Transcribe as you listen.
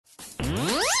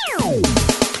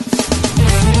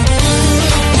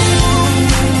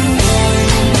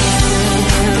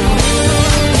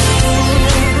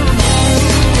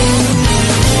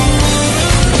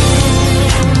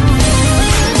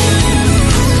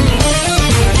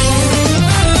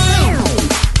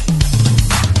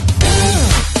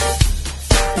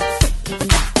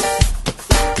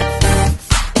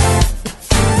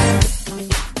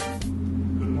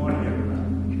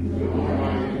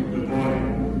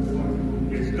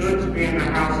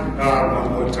God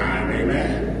one more time.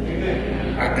 Amen.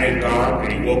 Amen. I thank God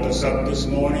that He woke us up this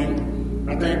morning.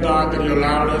 I thank God that He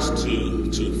allowed us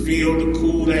to feel the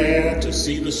cool air, to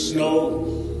see the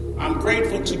snow. I'm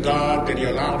grateful to God that He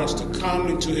allowed us to come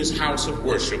into His house of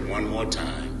worship one more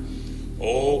time.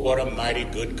 Oh, what a mighty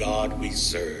good God we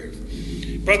serve.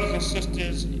 Brothers and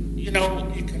sisters, you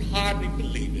can hardly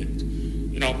believe it.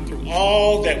 Through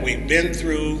all that we've been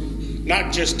through,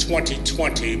 not just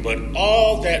 2020, but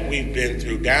all that we've been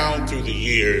through down through the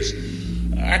years,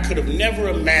 I could have never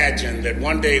imagined that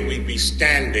one day we'd be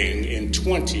standing in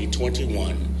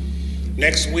 2021.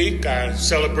 Next week, I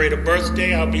celebrate a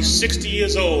birthday. I'll be 60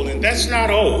 years old, and that's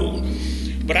not old.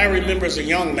 But I remember as a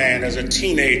young man, as a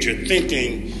teenager,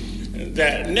 thinking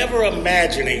that never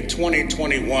imagining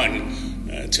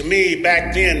 2021. To me,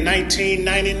 back then,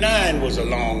 1999 was a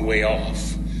long way off.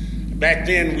 Back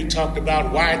then, we talked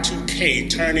about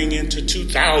Y2K turning into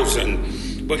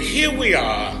 2000. But here we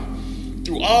are,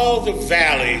 through all the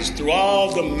valleys, through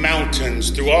all the mountains,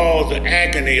 through all the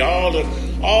agony, all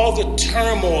the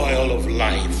turmoil of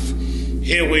life.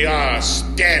 Here we are,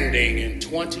 standing in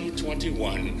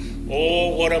 2021.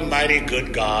 Oh, what a mighty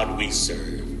good God we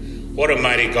serve. What a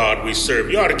mighty God we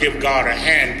serve. You ought to give God a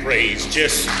hand praise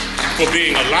just for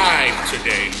being alive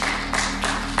today.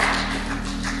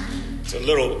 It's a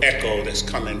little echo that's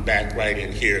coming back right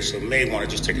in here, so may want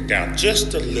to just take it down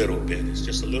just a little bit. It's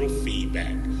just a little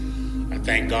feedback. I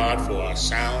thank God for our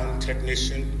sound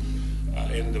technician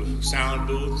in the sound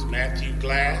booth, Matthew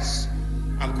Glass.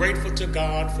 I'm grateful to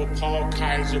God for Paul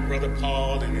Kaiser, Brother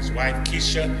Paul, and his wife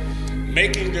Keisha,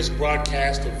 making this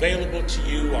broadcast available to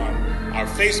you on our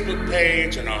Facebook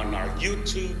page and on our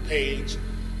YouTube page.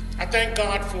 I thank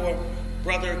God for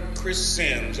Brother Chris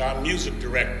Sims, our music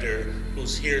director,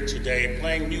 who's here today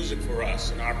playing music for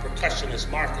us, and our percussionist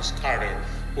Marcus Carter,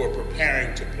 who are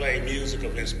preparing to play music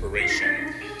of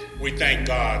inspiration. We thank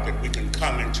God that we can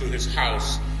come into His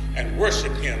house and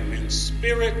worship Him in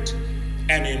spirit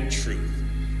and in truth.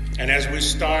 And as we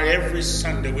start every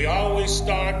Sunday, we always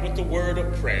start with the word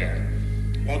of prayer.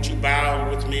 Won't you bow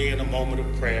with me in a moment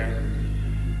of prayer?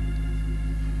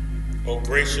 Oh,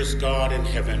 gracious God in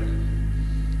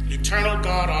heaven, eternal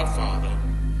God our Father,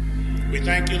 we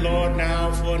thank you, Lord,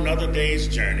 now for another day's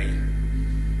journey.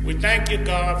 We thank you,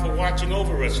 God, for watching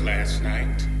over us last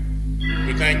night.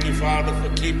 We thank you, Father,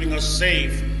 for keeping us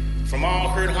safe from all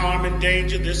hurt, harm, and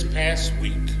danger this past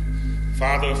week.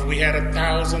 Father, if we had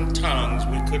 1,000 tongues,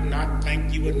 we could not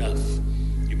thank you enough.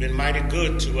 You've been mighty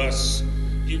good to us.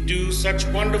 You do such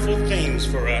wonderful things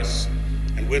for us,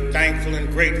 and we're thankful and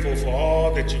grateful for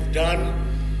all that you've done,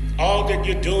 all that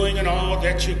you're doing, and all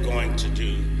that you're going to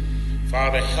do.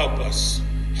 Father, help us.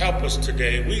 Help us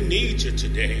today. We need you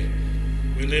today.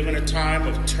 We live in a time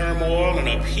of turmoil and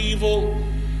upheaval.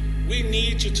 We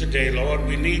need you today, Lord.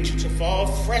 We need you to fall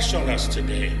fresh on us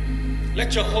today.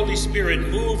 Let your Holy Spirit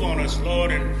move on us,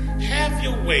 Lord, and have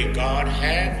your way, God.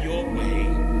 Have your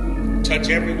way. Touch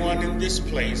everyone in this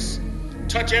place.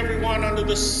 Touch everyone under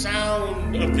the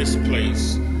sound of this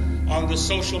place, on the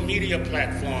social media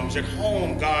platforms, at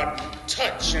home, God.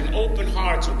 Touch and open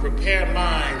hearts and prepare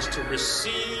minds to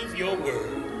receive your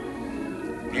word.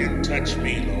 And touch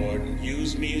me, Lord.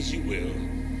 Use me as you will.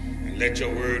 And let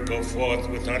your word go forth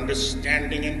with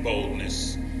understanding and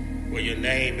boldness, where your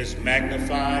name is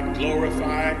magnified,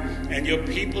 glorified, and your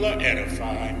people are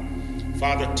edified.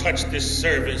 Father, touch this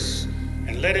service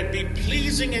and let it be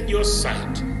pleasing in your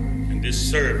sight.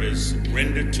 This service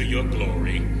rendered to your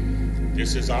glory.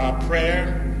 This is our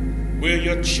prayer. We're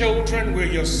your children. We're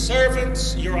your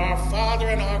servants. You're our Father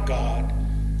and our God.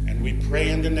 And we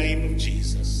pray in the name of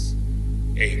Jesus.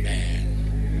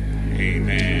 Amen.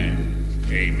 Amen.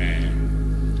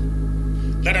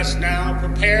 Amen. Let us now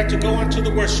prepare to go into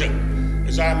the worship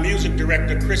as our music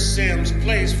director, Chris Sims,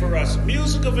 plays for us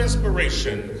music of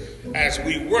inspiration as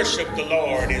we worship the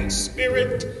Lord in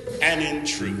spirit and in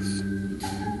truth.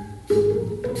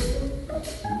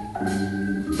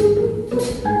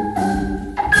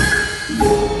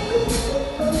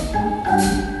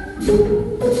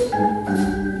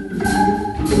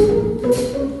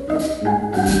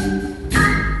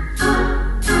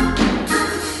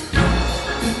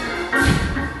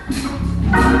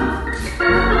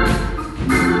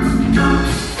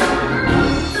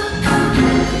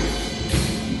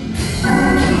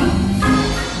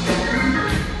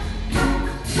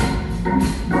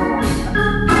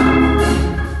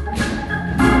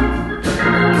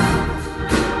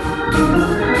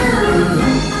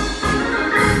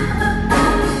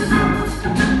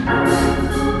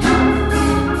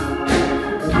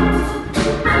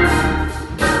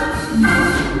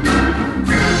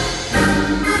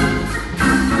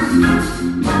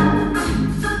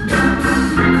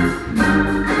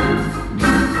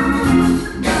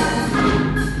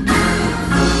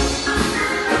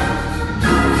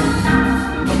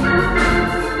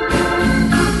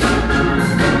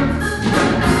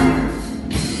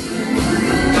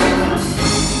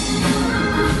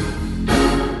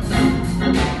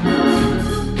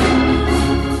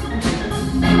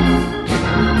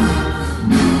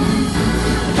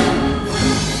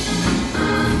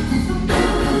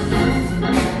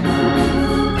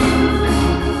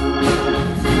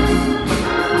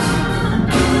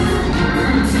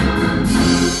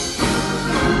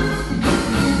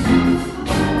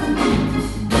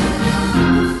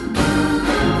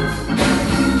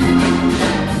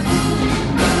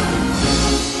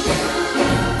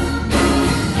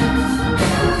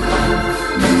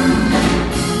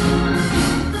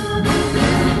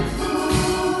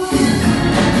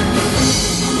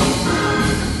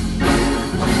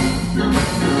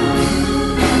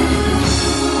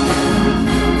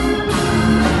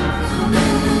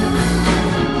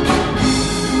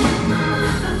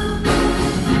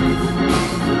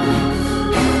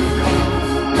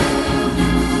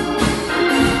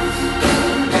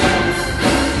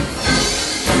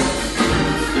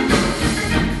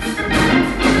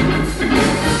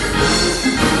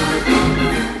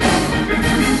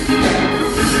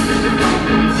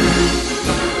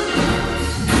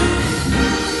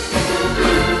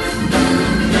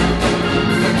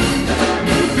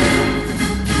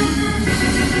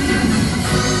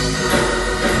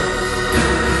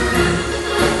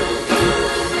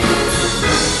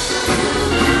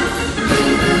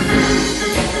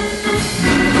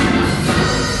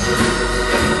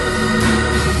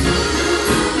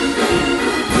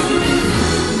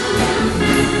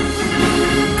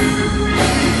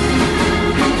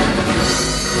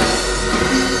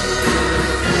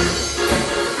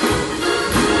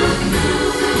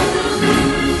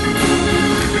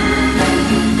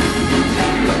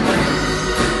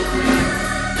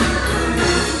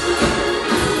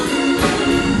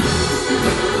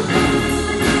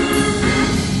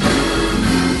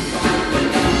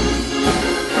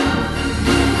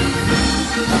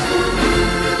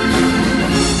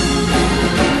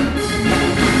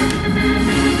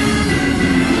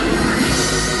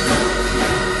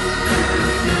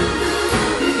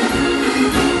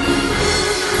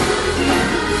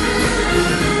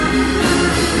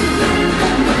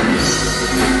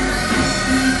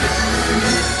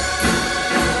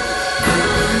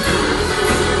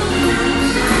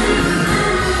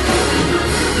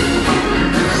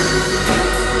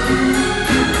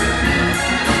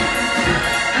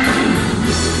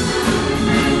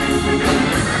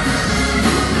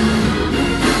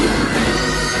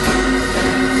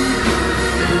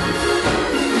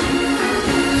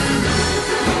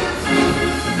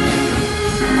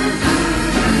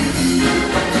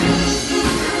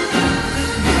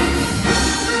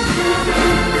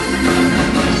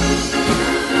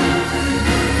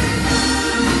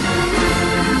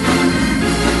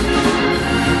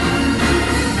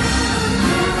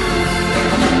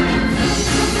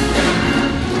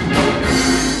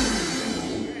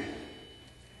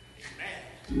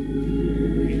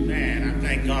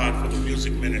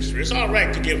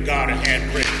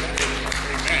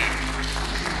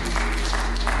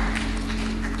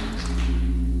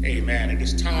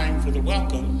 it's time for the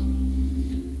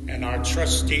welcome. And our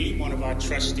trustee, one of our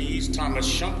trustees, Thomas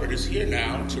Shumpert, is here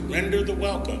now to render the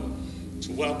welcome,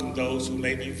 to welcome those who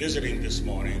may be visiting this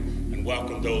morning and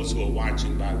welcome those who are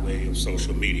watching by way of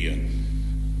social media.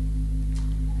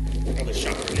 Brother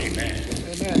Shumpert, amen.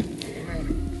 Amen.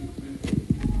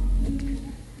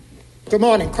 Good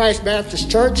morning, Christ Baptist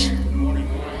Church, Good morning.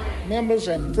 members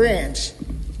and friends.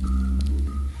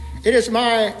 It is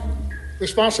my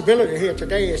responsibility here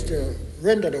today is to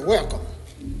render the welcome.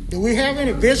 Do we have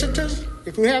any visitors?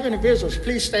 If we have any visitors,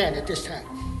 please stand at this time.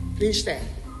 Please stand.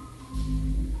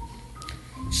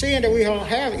 Seeing that we don't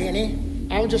have any,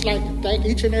 I would just like to thank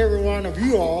each and every one of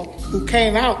you all who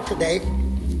came out today.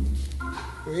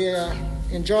 We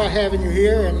enjoy having you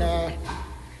here, and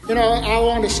I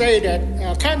want to say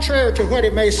that contrary to what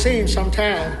it may seem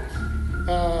sometimes,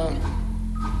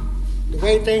 the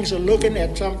way things are looking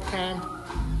at sometimes,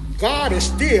 God is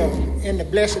still in the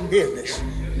blessing business.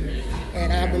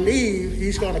 And I believe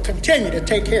he's going to continue to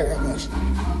take care of us.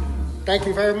 Thank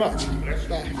you very much.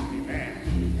 Bye.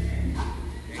 Amen.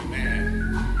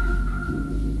 Amen.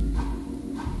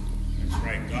 That's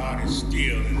right. God is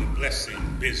still in the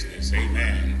blessing business.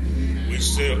 Amen. We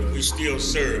still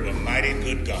serve a mighty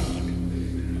good God. A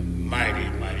mighty,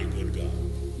 mighty good God.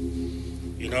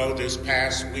 You know, this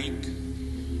past week,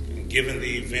 given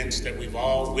the events that we've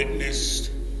all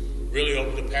witnessed really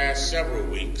over the past several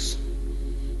weeks,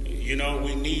 you know,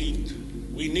 we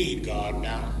need God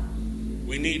now.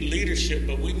 We need leadership,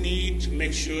 but we need to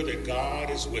make sure that God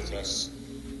is with us.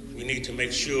 We need to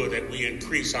make sure that we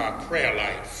increase our prayer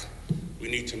life. We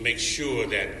need to make sure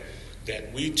that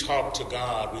we talk to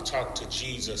God, we talk to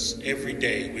Jesus every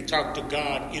day. We talk to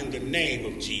God in the name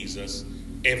of Jesus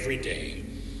every day.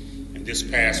 And this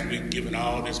past week, given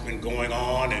all that's been going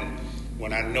on, and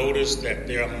when I noticed that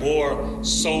there are more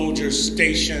soldiers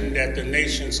stationed at the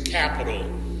nation's capital,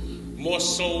 more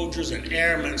soldiers and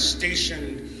airmen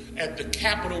stationed at the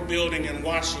Capitol building in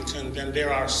Washington than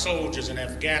there are soldiers in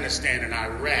Afghanistan and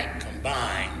Iraq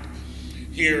combined.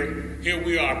 Here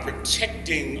we are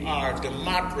protecting our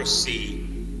democracy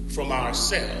from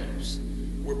ourselves.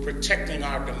 We're protecting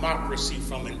our democracy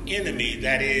from an enemy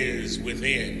that is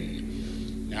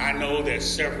within. Now, I know that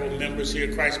several members here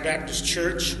at Christ Baptist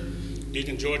Church,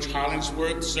 Deacon George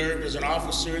Hollingsworth served as an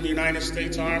officer in the United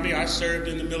States Army. I served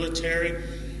in the military,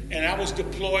 and I was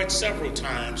deployed several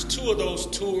times. 2 of those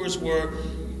tours were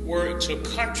to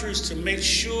countries to make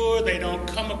sure they don't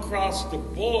come across the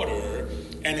border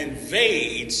and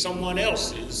invade someone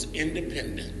else's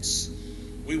independence.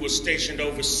 We were stationed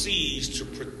overseas to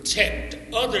protect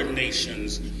other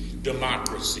nations'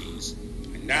 democracies.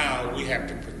 And now we have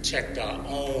to protect our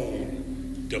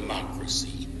own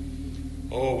democracy.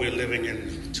 Oh, we're living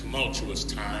in tumultuous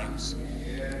times.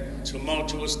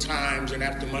 Tumultuous times, and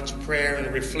after much prayer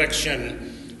and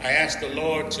reflection, I asked the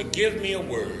Lord to give me a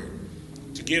word,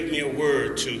 to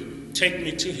take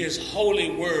me to his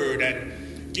holy word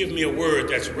and give me a word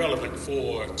that's relevant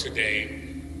for today.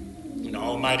 And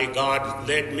Almighty God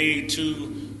led me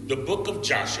to the book of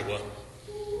Joshua.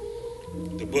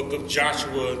 The book of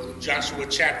Joshua, Joshua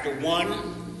chapter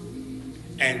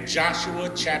 1 and Joshua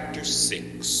chapter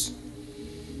 6.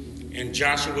 In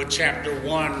Joshua chapter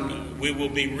 1, we will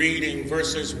be reading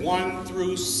verses 1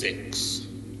 through 6.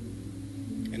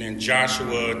 And in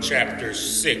Joshua chapter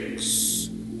 6,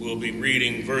 we'll be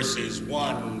reading verses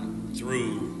 1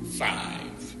 through 5.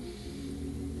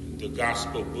 The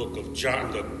gospel book of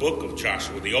John, the book of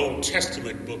Joshua, the Old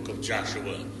Testament book of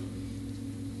Joshua.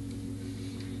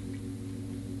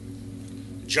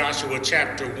 Joshua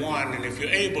chapter 1, and if you're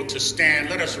able to stand,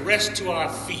 let us rest to our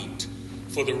feet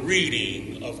for the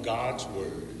reading of God's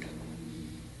word.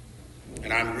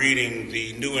 And I'm reading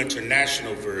the New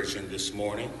International Version this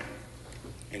morning.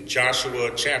 In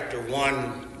Joshua chapter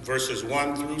 1, verses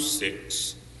 1 through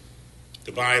 6,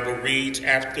 the Bible reads,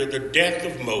 "After the death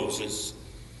of Moses,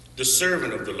 the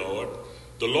servant of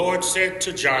the Lord said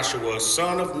to Joshua,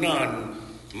 son of Nun,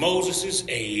 Moses'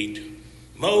 aide,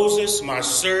 Moses, my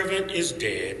servant, is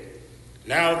dead.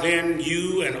 Now then,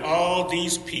 you and all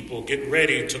these people get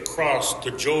ready to cross the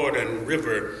Jordan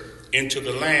River into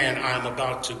the land I'm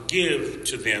about to give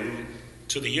to them,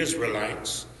 to the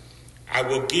Israelites. I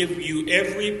will give you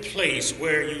every place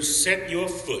where you set your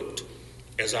foot,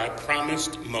 as I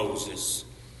promised Moses.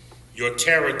 Your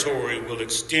territory will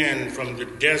extend from the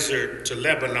desert to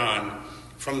Lebanon,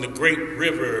 from the great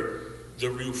river, the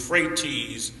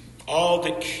Euphrates, all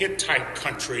the Hittite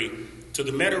country, to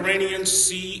the Mediterranean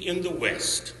Sea in the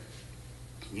west.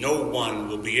 No one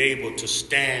will be able to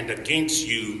stand against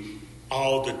you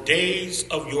all the days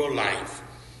of your life.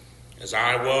 As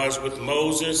I was with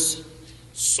Moses,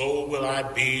 so will I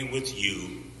be with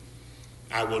you.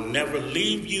 I will never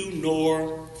leave you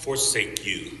nor forsake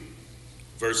you.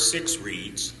 Verse 6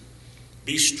 reads,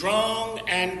 be strong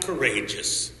and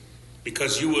courageous,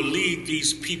 because you will lead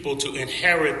these people to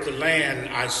inherit the land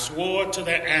I swore to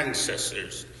their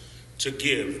ancestors to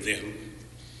give them.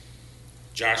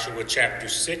 Joshua chapter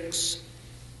 6,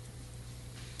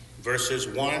 verses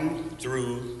 1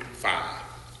 through 5.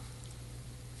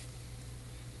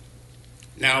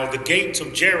 Now the gates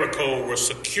of Jericho were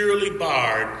securely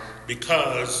barred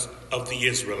because of the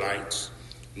Israelites.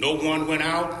 No one went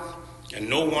out and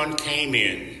no one came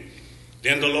in.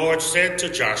 Then the Lord said to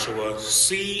Joshua,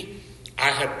 see, I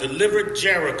have delivered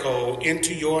Jericho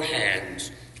into your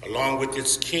hands, along with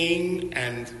its king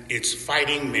and its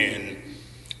fighting men.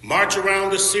 March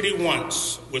around the city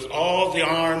once with all the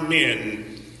armed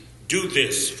men. Do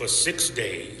this for 6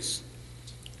 days.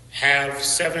 Have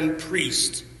 7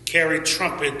 priests carry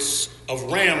trumpets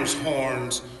of ram's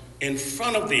horns in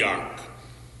front of the ark.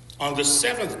 On the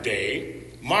 7th day,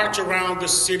 march around the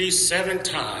city 7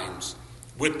 times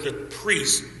with the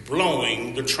priests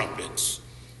blowing the trumpets.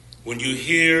 When you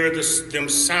hear them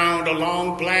sound a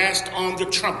long blast on the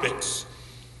trumpets,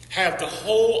 have the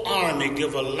whole army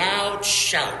give a loud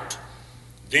shout.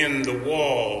 Then the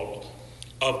wall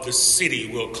of the city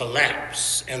will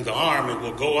collapse and the army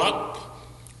will go up,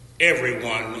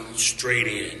 everyone straight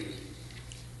in.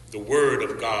 The word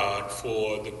of God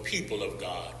for the people of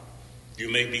God.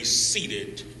 You may be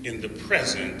seated in the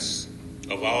presence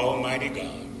of Almighty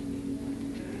God.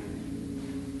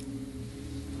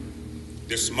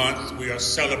 This month we are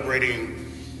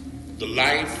celebrating the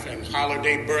life and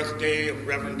holiday birthday of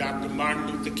Reverend Dr. Martin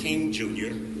Luther King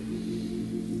Jr.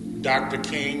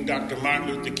 Dr.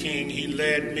 Martin Luther King, he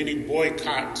led many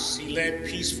boycotts, he led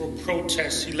peaceful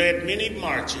protests, he led many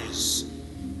marches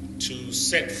to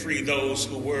set free those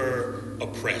who were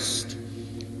oppressed.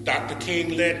 Dr.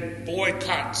 King led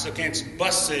boycotts against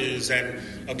buses and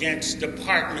against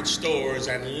department stores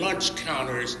and lunch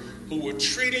counters who were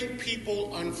treating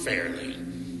people unfairly.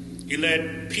 He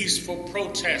led peaceful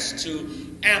protests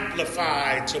to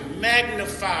amplify, to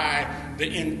magnify the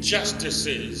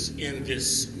injustices in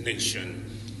this nation.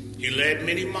 He led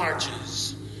many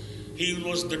marches. He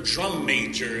was the drum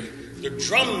major.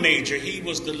 He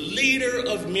was the leader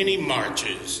of many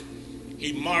marches.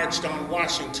 He marched on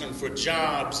Washington for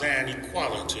jobs and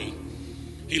equality.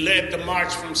 He led the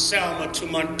march from Selma to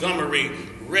Montgomery,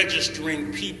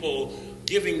 registering people,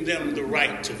 giving them the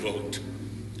right to vote.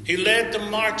 He led the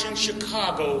march in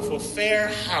Chicago for fair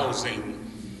housing.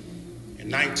 In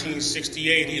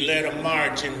 1968, he led a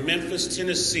march in Memphis,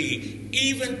 Tennessee,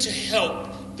 even to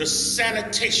help the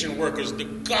sanitation workers, the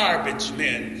garbage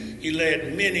men. He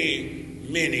led many,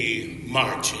 many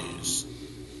marches.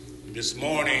 This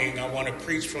morning, I want to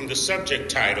preach from the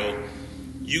subject title,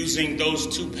 using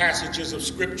those 2 passages of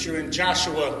scripture in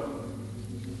Joshua.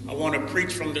 I want to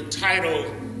preach from the title,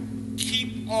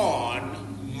 Keep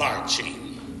On Marching.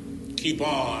 Keep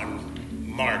on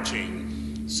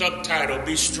marching. Subtitle,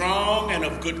 Be Strong and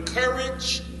of Good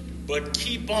Courage, but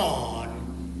keep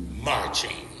on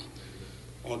marching.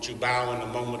 Won't you bow in a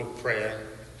moment of prayer?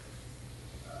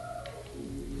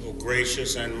 Oh,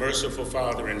 gracious and merciful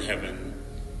Father in heaven,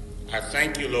 I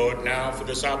thank you, Lord, now for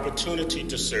this opportunity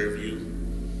to serve you.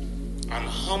 I'm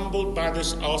humbled by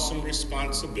this awesome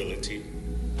responsibility.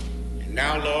 And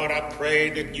now, Lord, I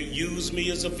pray that you use me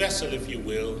as a vessel, if you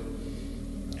will,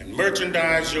 and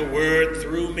merchandise your word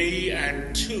through me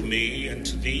and to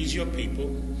these your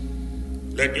people.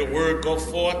 Let your word go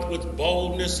forth with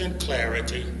boldness and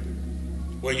clarity,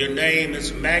 where your name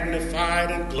is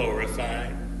magnified and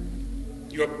glorified.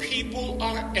 Your people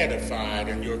are edified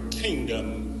and your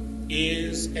kingdom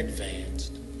is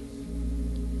advanced.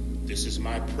 This is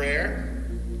my prayer.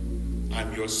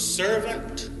 I'm your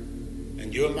servant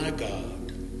and you're my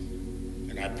God.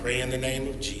 And I pray in the name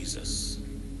of Jesus.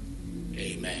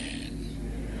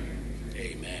 Amen.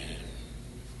 Amen.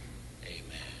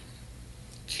 Amen.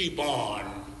 Keep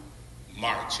on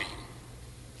marching.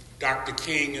 Dr.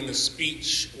 King in a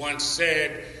speech once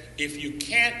said, if you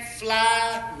can't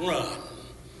fly, run.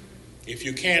 If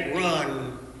you can't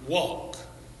run, walk.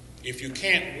 If you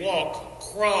can't walk,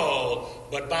 crawl.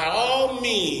 But by all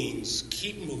means,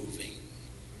 keep moving.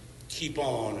 Keep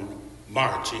on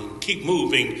marching. Keep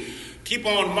moving. Keep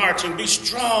on marching. Be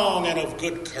strong and of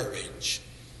good courage.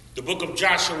 The book of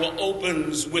Joshua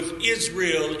opens with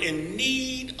Israel in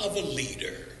need of a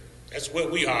leader. That's where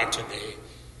we are today.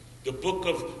 The book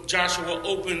of Joshua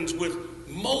opens with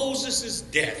Moses'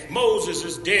 death. Moses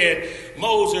is dead.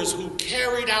 Moses, who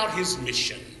carried out his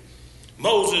mission.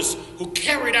 Moses who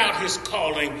carried out his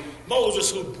calling,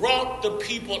 Moses who brought the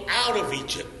people out of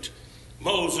Egypt,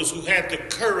 Moses who had the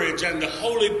courage and the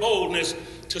holy boldness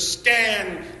to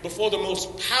stand before the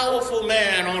most powerful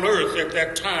man on earth at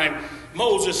that time.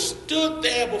 Moses stood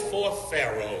there before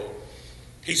Pharaoh.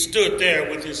 He stood there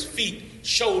with his feet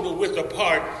shoulder width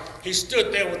apart. He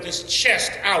stood there with his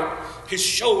chest out, his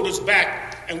shoulders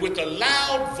back, and with a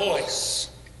loud voice,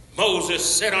 Moses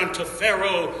said unto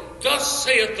Pharaoh, Thus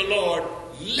saith the Lord,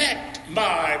 let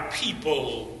my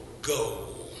people go.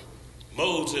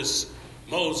 Moses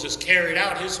carried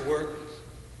out his work.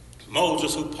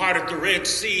 Moses who parted the Red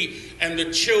Sea and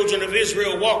the children of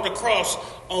Israel walked across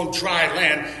on dry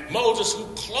land. Moses who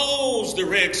closed the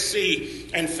Red Sea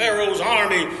and Pharaoh's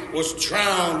army was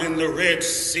drowned in the Red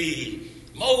Sea.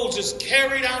 Moses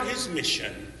carried out his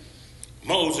mission.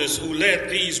 Moses who led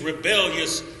these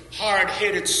rebellious,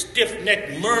 hard-headed,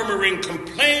 stiff-necked, murmuring,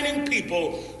 complaining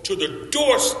people to the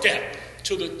doorstep,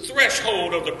 to the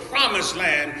threshold of the promised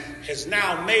land, has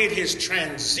now made his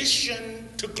transition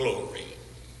to glory.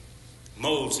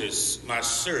 Moses, my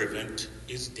servant,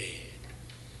 is dead.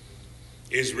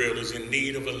 Israel is in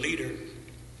need of a leader.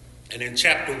 And in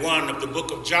chapter 1 of the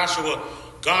book of Joshua,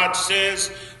 God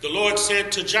says, the Lord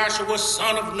said to Joshua,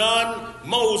 son of Nun,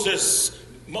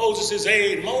 Moses'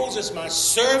 aide, Moses, my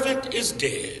servant, is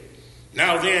dead.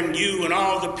 Now then, you and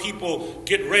all the people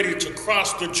get ready to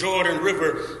cross the Jordan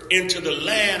River into the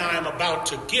land I am about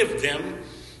to give them.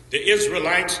 The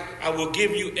Israelites, I will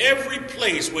give you every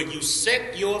place where you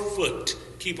set your foot.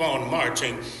 Keep on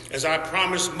marching. As I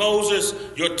promised Moses,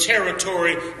 your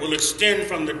territory will extend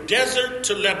from the desert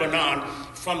to Lebanon,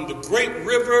 from the great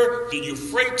river, the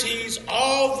Euphrates,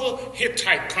 all the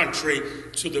Hittite country,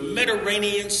 to the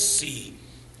Mediterranean Sea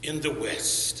in the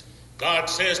west. God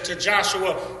says to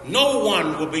Joshua, no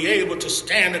one will be able to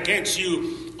stand against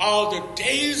you all the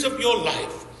days of your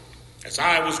life. As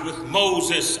I was with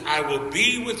Moses, I will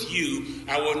be with you.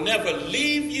 I will never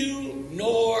leave you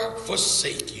nor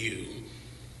forsake you.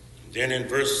 Then in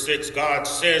verse 6, God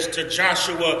says to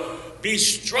Joshua, be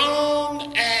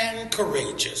strong and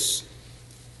courageous.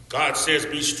 God says,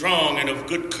 be strong and of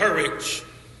good courage.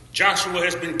 Joshua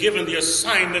has been given the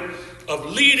assignment of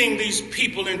leading these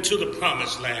people into the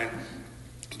promised land.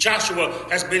 Joshua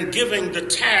has been given the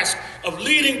task of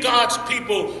leading God's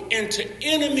people into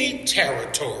enemy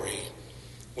territory.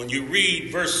 When you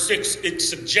read verse 6, it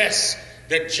suggests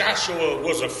that Joshua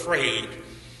was afraid.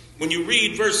 When you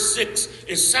read verse 6,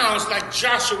 it sounds like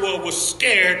Joshua was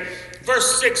scared.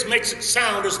 Verse 6 makes it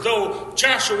sound as though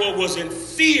Joshua was in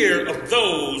fear of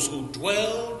those who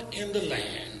dwelled in the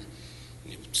land.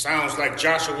 It sounds like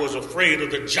Joshua was afraid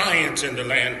of the giants in the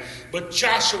land, but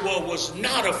Joshua was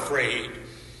not afraid.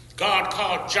 God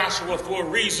called Joshua for a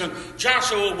reason.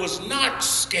 Joshua was not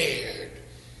scared.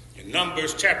 In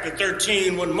Numbers chapter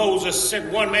 13, when Moses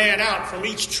sent one man out from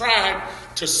each tribe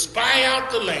to spy out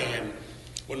the land,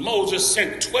 when Moses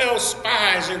sent 12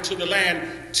 spies into the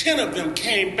land, 10 of them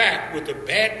came back with a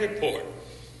bad report.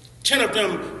 10 of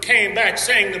them came back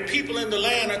saying the people in the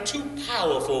land are too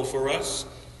powerful for us.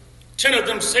 10 of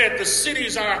them said the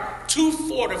cities are too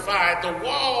fortified, the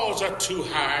walls are too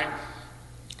high.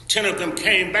 10 of them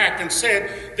came back and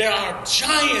said there are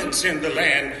giants in the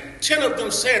land. 10 of them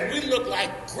said we look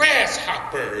like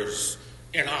grasshoppers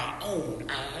in our own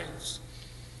eyes.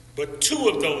 But 2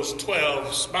 of those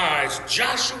 12 spies,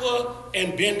 Joshua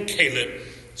and Ben Caleb,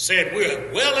 said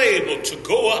we're well able to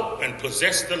go up and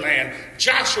possess the land.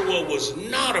 Joshua was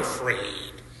not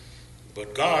afraid.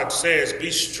 But God says,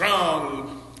 be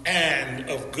strong and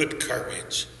of good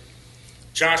courage.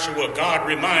 God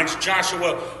reminds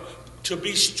Joshua to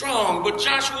be strong, but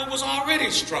Joshua was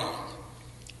already strong.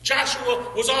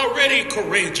 Joshua was already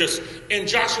courageous. In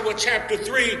Joshua chapter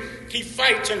 3, he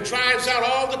fights and drives out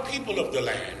all the people of the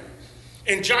land.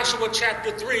 In Joshua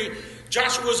chapter 3,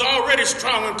 Joshua was already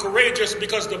strong and courageous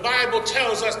because the Bible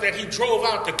tells us that he drove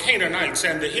out the Canaanites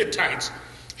and the Hittites.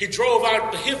 He drove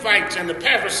out the Hivites and the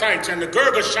Perizzites and the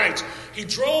Girgashites. He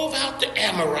drove out the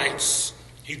Amorites.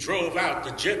 He drove out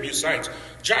the Jebusites.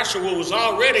 Joshua was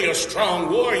already a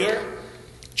strong warrior.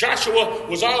 Joshua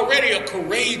was already a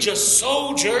courageous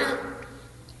soldier.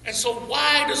 And so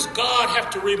why does God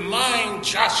have to remind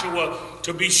Joshua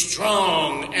to be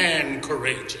strong and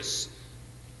courageous?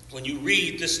 When you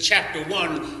read this chapter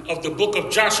 1 of the book of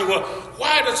Joshua,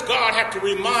 why does God have to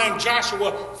remind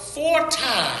Joshua 4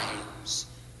 times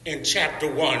in chapter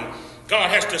 1? God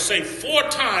has to say 4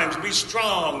 times, be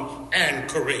strong and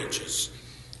courageous.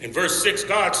 In verse 6,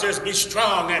 God says, be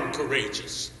strong and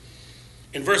courageous.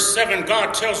 In verse 7,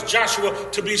 God tells Joshua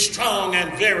to be strong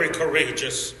and very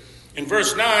courageous. In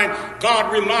verse 9,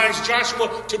 God reminds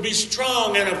Joshua to be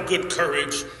strong and of good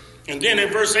courage. And then in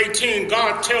verse 18,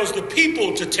 God tells the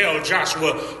people to tell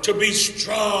Joshua to be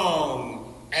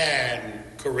strong and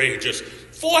courageous.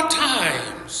 4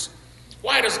 times.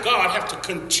 Why does God have to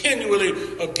continually,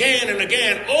 again and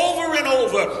again, over and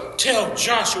over, tell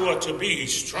Joshua to be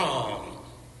strong?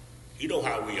 You know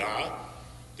how we are,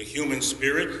 the human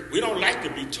spirit. We don't like to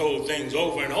be told things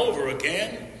over and over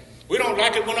again. We don't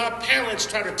like it when our parents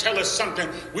try to tell us something.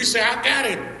 We say, I got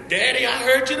it, Daddy, I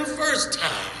heard you the first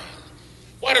time.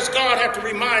 Why does God have to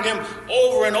remind him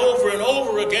over and over and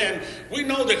over again? We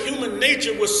know that human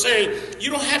nature will say,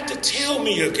 you don't have to tell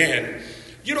me again.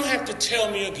 You don't have to tell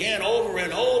me again over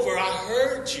and over. I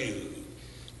heard you.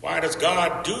 Why does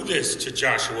God do this to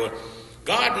Joshua?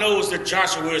 God knows that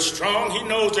Joshua is strong. He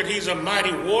knows that he's a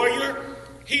mighty warrior.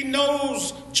 He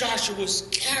knows Joshua's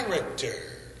character.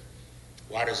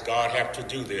 Why does God have to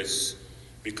do this?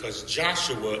 Because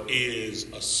Joshua is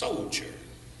a soldier.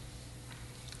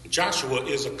 Joshua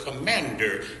is a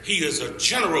commander. He is a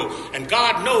general. And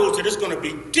God knows that it's going to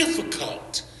be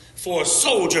difficult for a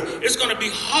soldier. It's going to be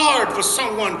hard for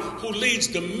someone who leads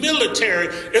the military.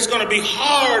 It's going to be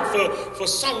hard for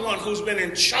someone who's been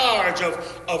in charge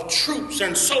of troops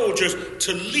and soldiers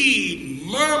to lead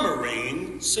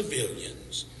murmuring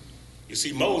civilians. You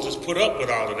see, Moses put up with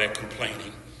all of that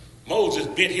complaining. Moses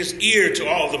bent his ear to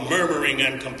all the murmuring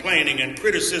and complaining and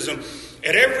criticism.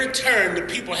 At every turn, the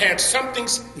people had something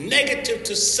negative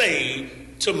to say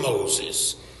to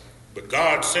Moses. But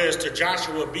God says to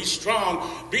Joshua, be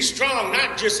strong. Be strong,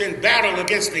 not just in battle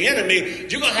against the enemy.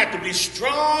 You're going to have to be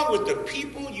strong with the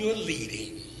people you're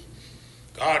leading.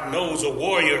 God knows a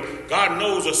warrior. God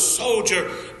knows a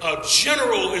soldier. A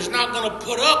general is not going to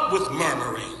put up with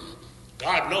murmuring.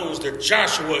 God knows that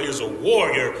Joshua is a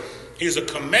warrior. He's a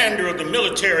commander of the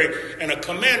military, and a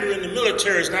commander in the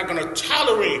military is not going to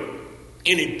tolerate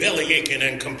any belly aching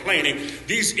and complaining.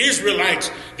 These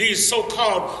Israelites, these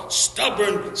so-called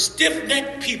stubborn,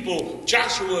 stiff-necked people,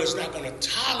 Joshua is not going to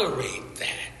tolerate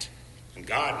that. And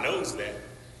God knows that.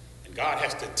 And God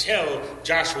has to tell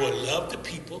Joshua, love the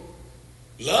people,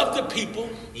 love the people,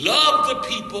 love the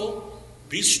people,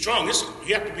 be strong.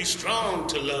 You have to be strong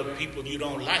to love people you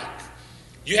don't like.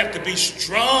 You have to be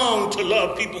strong to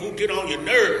love people who get on your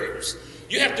nerves.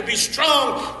 You have to be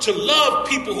strong to love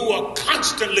people who are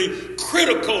constantly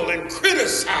critical and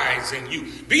criticizing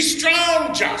you. Be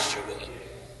strong, Joshua.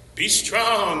 Be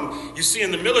strong. You see,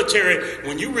 in the military,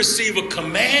 when you receive a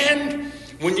command,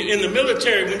 when you're in the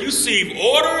military, when you receive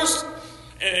orders,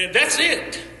 that's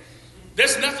it.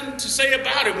 There's nothing to say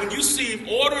about it. When you receive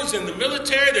orders in the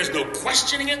military, there's no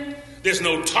questioning it. There's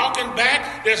no talking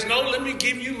back. There's no, let me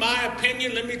give you my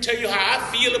opinion. Let me tell you how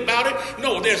I feel about it.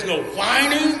 No, there's no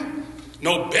whining,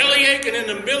 no belly aching in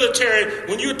the military.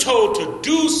 When you're told to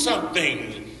do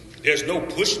something, there's no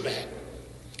pushback.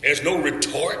 There's no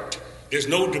retort. There's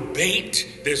no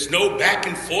debate. There's no back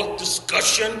and forth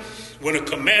discussion. When a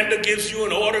commander gives you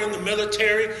an order in the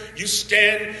military, you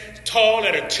stand tall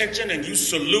at attention and you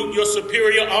salute your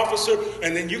superior officer,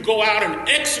 and then you go out and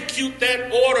execute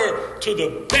that order to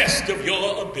the best of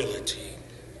your ability.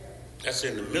 That's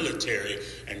in the military.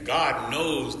 And God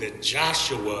knows that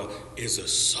Joshua is a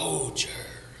soldier.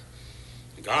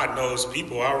 God knows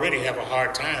people already have a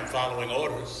hard time following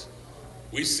orders.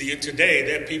 We see it today.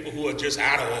 There are people who are just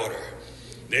out of order.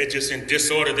 They're just in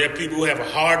disorder. There are people who have a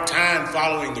hard time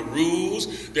following the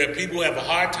rules. There are people who have a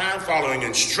hard time following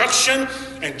instruction.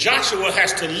 And Joshua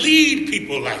has to lead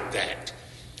people like that.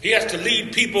 He has to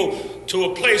lead people to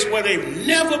a place where they've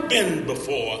never been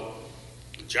before.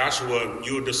 Joshua,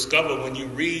 you'll discover when you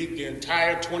read the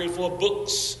entire 24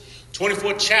 books,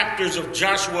 24 chapters of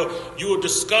Joshua, you will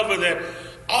discover that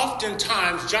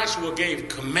oftentimes Joshua gave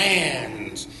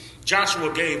commands.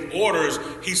 Joshua gave orders.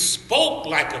 He spoke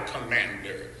like a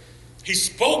commander. He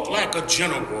spoke like a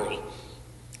general.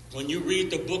 When you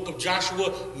read the book of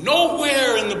Joshua,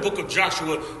 nowhere in the book of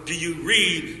Joshua do you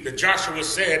read that Joshua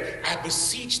said, I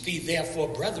beseech thee therefore,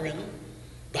 brethren,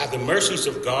 by the mercies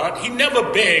of God. He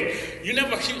never begged. You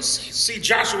never see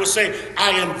Joshua say,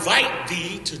 I invite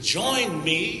thee to join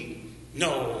me.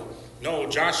 No,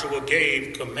 Joshua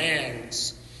gave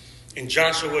commands. In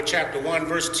Joshua chapter 1,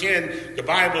 verse 10, the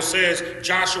Bible says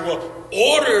Joshua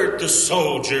ordered the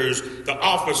soldiers, the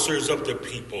officers of the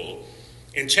people.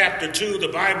 In chapter 2, the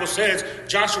Bible says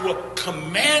Joshua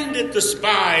commanded the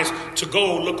spies to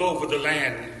go look over the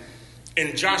land.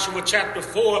 In Joshua chapter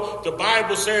 4, the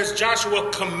Bible says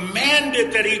Joshua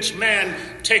commanded that each man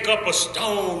take up a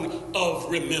stone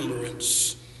of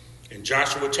remembrance. In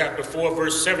Joshua chapter 4,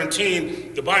 verse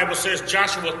 17, the Bible says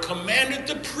Joshua commanded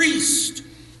the priest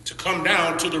to come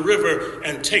down to the river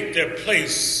and take their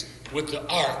place with the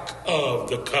Ark of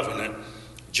the Covenant.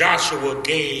 Joshua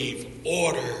gave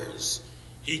orders.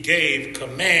 He gave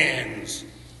commands.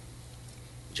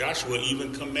 Joshua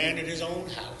even commanded his own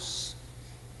house.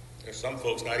 There's some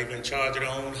folks not even in charge of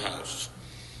their own house.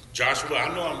 Joshua,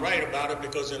 I know I'm right about it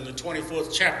because in the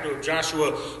 24th chapter of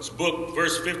Joshua's book,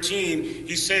 verse 15,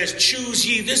 he says, choose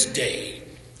ye this day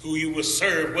who you will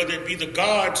serve, whether it be the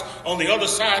gods on the other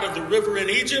side of the river in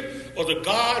Egypt or the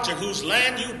gods in whose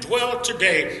land you dwell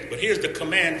today. But here's the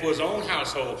command for his own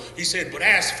household. He said, but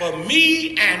as for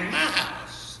me and my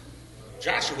house,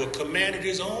 Joshua commanded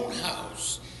his own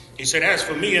house. He said, as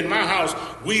for me and my house,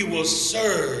 we will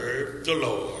serve the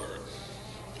Lord.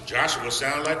 Joshua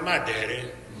sounds like my daddy.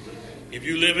 If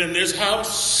you live in this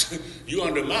house, you're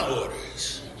under my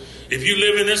orders. If you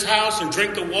live in this house and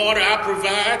drink the water I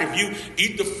provide, if you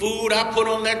eat the food I put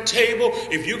on that table,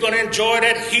 if you're going to enjoy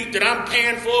that heat that I'm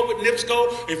paying for with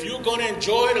NIPSCO, if you're going to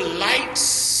enjoy the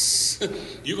lights,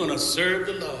 you're going to serve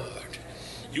the Lord.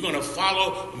 You're going to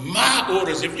follow my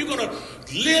orders. If you're going to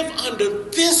live under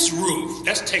this roof,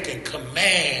 that's taking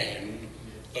command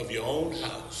of your own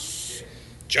house.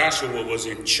 Joshua was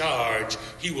in charge.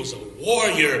 He was a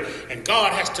warrior. And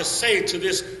God has to say to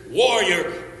this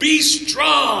warrior, be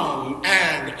strong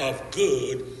and of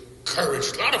good courage.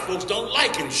 A lot of folks don't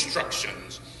like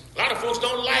instructions. A lot of folks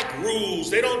don't like rules.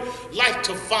 They don't like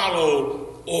to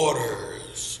follow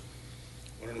orders.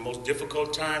 One of the most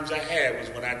difficult times I had was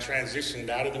when I transitioned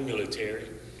out of the military.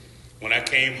 When I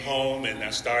came home and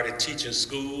I started teaching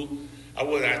school, I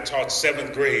taught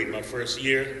 7th grade my first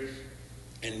year.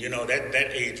 And, you know, that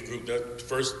age group, the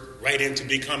first right into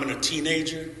becoming a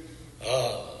teenager,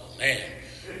 oh, man.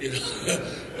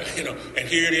 You know, and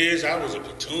here it is. I was a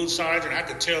platoon sergeant. I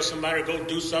could tell somebody to go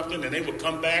do something, and they would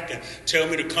come back and tell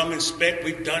me to come inspect.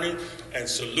 We've done it, and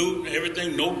salute and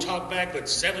everything. No talk back, but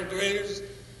 7th graders,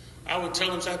 I would tell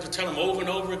them, I had to tell them over and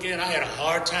over again. I had a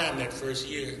hard time that first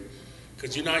year.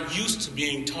 Because you're not used to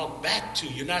being talked back to.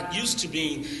 You're not used to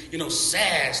being,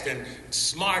 sassed and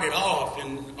smarted off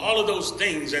and all of those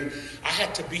things. And I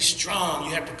had to be strong.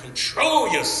 You have to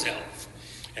control yourself.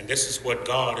 And this is what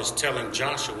God is telling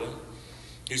Joshua.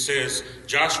 He says,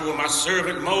 Joshua, my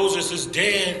servant Moses is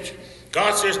dead.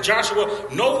 God says, Joshua,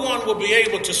 no one will be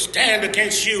able to stand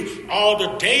against you all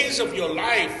the days of your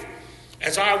life.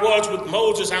 As I was with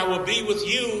Moses, I will be with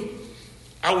you.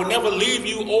 I will never leave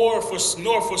you nor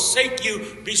forsake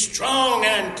you. Be strong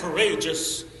and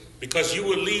courageous, because you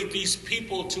will lead these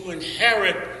people to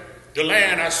inherit the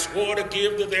land I swore to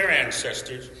give to their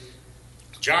ancestors.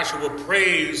 Joshua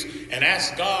prays and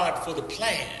asks God for the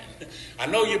plan. I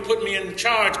know you put me in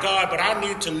charge, God, but I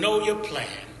need to know your plan.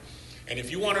 And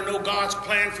if you want to know God's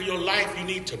plan for your life, you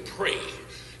need to pray.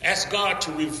 Ask God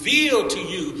to reveal to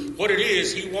you what it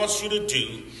is he wants you to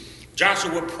do.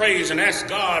 Joshua prays and asks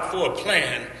God for a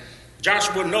plan.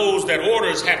 Joshua knows that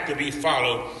orders have to be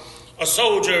followed. A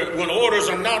soldier, when orders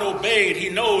are not obeyed, he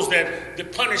knows that the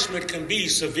punishment can be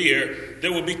severe.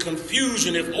 There will be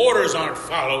confusion if orders aren't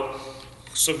followed.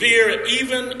 Severe,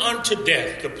 even unto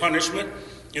death, the punishment.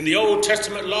 In the Old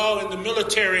Testament law, in the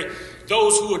military,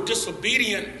 those who were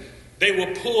disobedient, they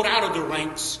were pulled out of the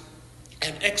ranks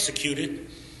and executed.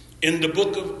 In the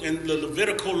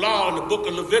Levitical law, in the book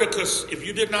of Leviticus, if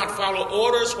you did not follow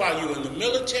orders while you were in the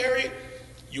military,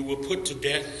 you were put to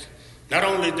death. Not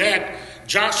only that,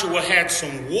 Joshua had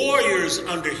some warriors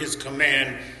under his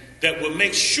command that would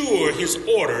make sure his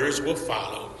orders were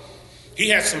followed. He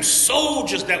had some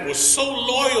soldiers that were so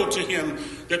loyal to him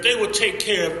that they would take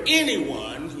care of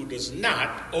anyone who does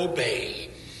not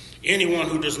obey. Anyone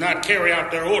who does not carry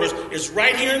out their orders is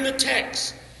right here in the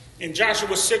text. In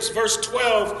Joshua 6, verse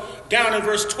 12, down in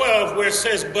verse 12, where it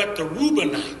says, but the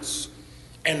Reubenites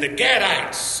and the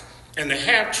Gadites and the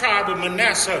half-tribe of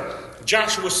Manasseh,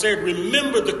 Joshua said,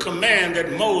 remember the command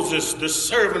that Moses, the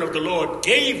servant of the Lord,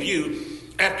 gave you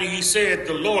after he said,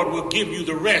 the Lord will give you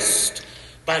the rest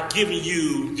by giving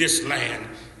you this land.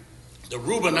 The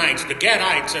Reubenites, the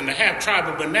Gadites, and the half-tribe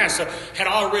of Manasseh had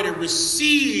already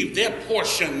received their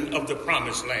portion of the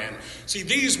promised land. See,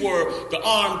 these were the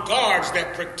armed guards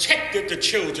that protected the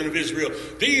children of Israel.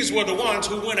 These were the ones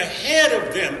who went ahead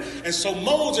of them. And so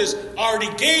Moses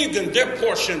already gave them their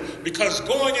portion, because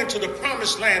going into the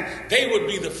promised land, they would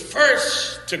be the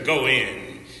first to go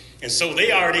in. And so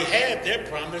they already had their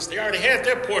promise. They already had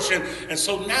their portion. And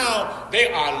so now they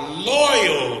are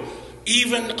loyal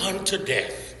even unto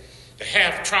death. The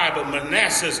half-tribe of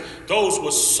Manasseh, those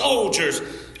were soldiers.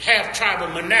 Half-tribe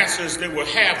of Manasseh, they were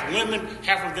half women,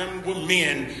 half of them were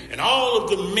men. And all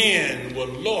of the men were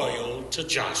loyal to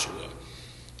Joshua.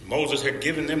 Moses had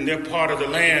given them their part of the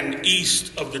land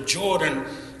east of the Jordan.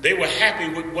 They were happy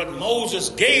with what Moses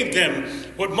gave them,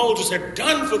 what Moses had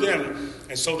done for them.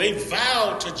 And so they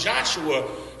vowed to Joshua.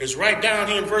 It's right down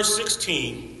here in verse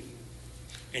 16.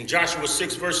 In Joshua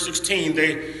 6, verse 16,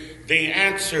 they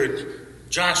answered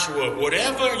Joshua,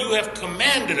 whatever you have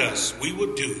commanded us, we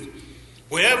will do.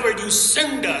 Wherever you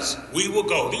send us, we will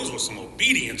go. These were some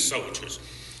obedient soldiers.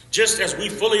 Just as we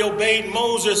fully obeyed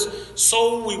Moses,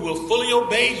 so we will fully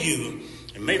obey you.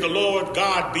 And may the Lord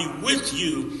God be with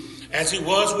you as he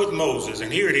was with Moses.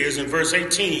 And here it is in verse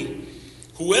 18.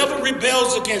 Whoever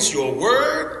rebels against your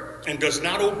word and does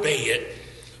not obey it,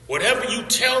 whatever you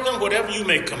tell them, whatever you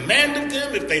may command of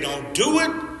them, if they don't do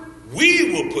it,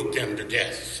 we will put them to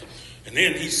death. And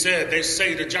then they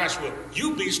say to Joshua,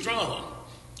 you be strong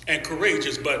and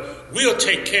courageous, but we'll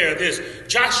take care of this.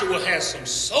 Joshua has some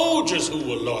soldiers who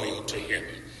were loyal to him.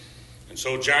 And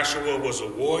so Joshua was a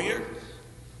warrior.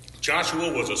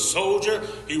 Joshua was a soldier.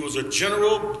 He was a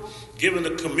general given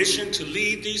the commission to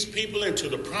lead these people into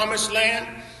the promised land.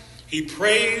 He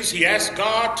prays. He asked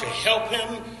God to help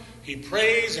him. He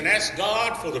prays and asks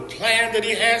God for the plan that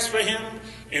he has for him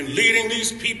in leading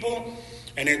these people.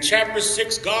 And in chapter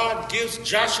 6, God gives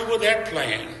Joshua that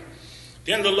plan.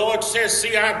 Then the Lord says,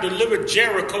 see, I've delivered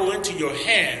Jericho into your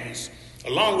hands,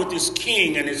 along with his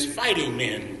king and his fighting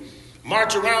men.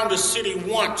 March around the city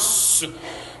once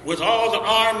with all the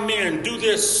armed men. Do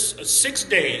this 6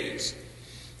 days.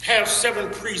 Have 7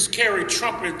 priests carry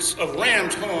trumpets of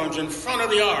ram's horns in front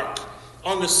of the ark.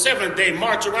 On the 7th day,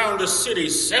 march around the city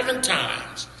 7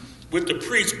 times with the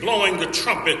priests blowing the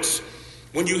trumpets.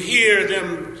 When you hear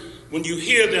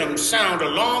them sound a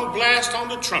long blast on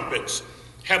the trumpets,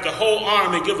 have the whole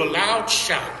army give a loud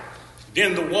shout.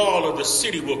 Then the wall of the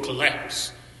city will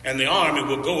collapse, and the army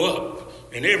will go up,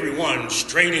 and everyone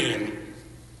straight in.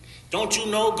 Don't you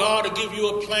know God will give you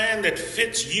a plan that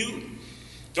fits you?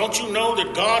 Don't you know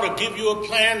that God will give you a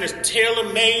plan that's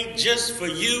tailor-made just for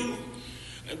you?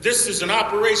 This is an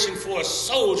operation for a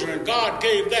soldier, and God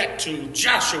gave that to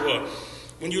Joshua.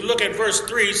 When you look at verse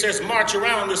 3, it says, march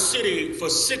around the city for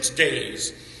 6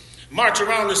 days. March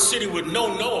around the city with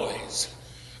no noise.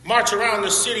 March around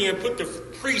the city and put the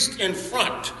priest in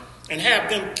front and have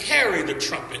them carry the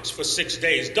trumpets for 6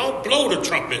 days. Don't blow the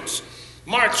trumpets.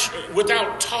 March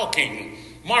without talking.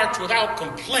 March without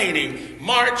complaining.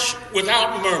 March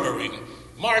without murmuring.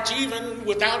 March even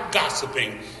without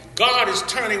gossiping. God is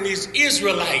turning these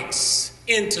Israelites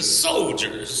into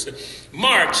soldiers.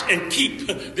 March and keep.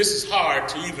 This is hard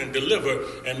to even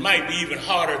deliver and might be even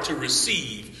harder to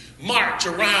receive. March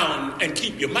around and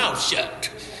keep your mouth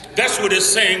shut. That's what it's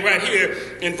saying right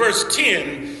here in verse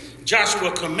 10.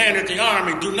 Joshua commanded the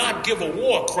army, do not give a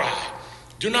war cry.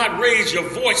 Do not raise your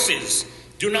voices.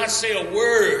 Do not say a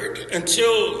word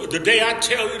until the day I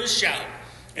tell you to shout,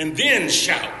 and then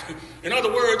shout. In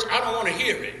other words, I don't want to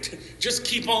hear it. Just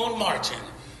keep on marching.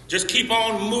 Just keep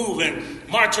on moving.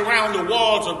 March around the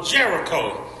walls of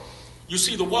Jericho. You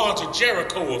see, the walls of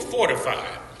Jericho were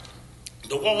fortified.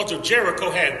 The walls of Jericho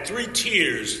had 3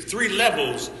 tiers, 3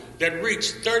 levels that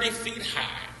reached 30 feet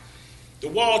high. The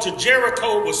walls of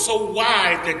Jericho were so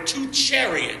wide that 2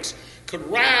 chariots could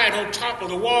ride on top of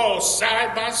the walls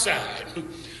side by side.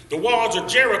 The walls of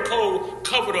Jericho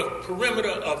covered a perimeter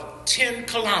of 10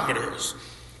 kilometers.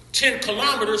 10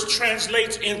 kilometers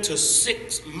translates into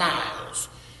 6 miles.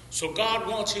 So God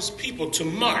wants his people to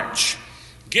march,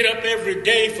 get up every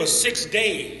day for 6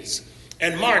 days,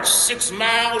 and march 6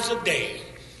 miles a day.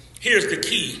 Here's the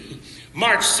key.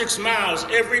 March 6 miles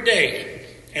every day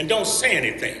and don't say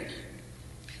anything.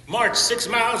 March 6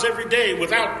 miles every day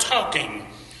without talking.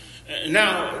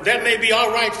 Now, that may be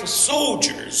all right for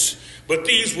soldiers, but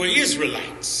these were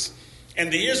Israelites. And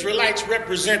the Israelites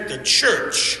represent the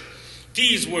church.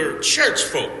 These were church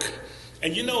folk.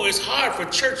 And you know, it's hard for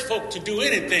church folk to do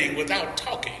anything without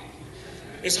talking.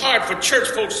 It's hard for church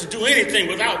folks to do anything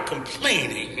without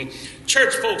complaining.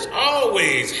 Church folks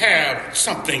always have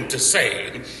something to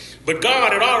say. But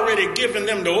God had already given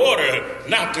them the order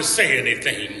not to say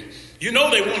anything. You know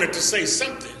they wanted to say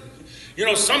something. You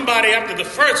know, somebody after the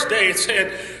first day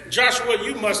said, Joshua,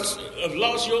 you must have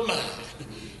lost your mind.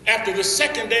 After the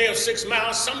second day of 6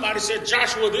 miles, somebody said,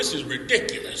 Joshua, this is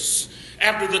ridiculous.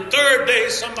 After the third day,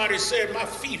 somebody said, my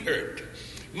feet hurt.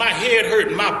 My head hurt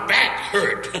and my back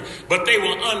hurt. But they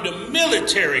were under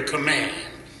military command,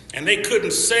 and they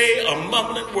couldn't say a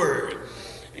mumbling word.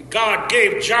 And God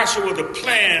gave Joshua the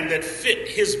plan that fit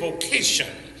his vocation.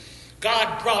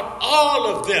 God brought all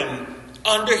of them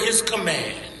under his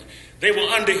command. They were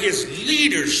under his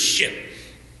leadership,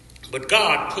 but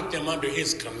God put them under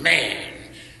his command.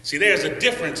 See, there's a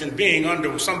difference in being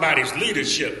under somebody's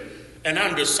leadership and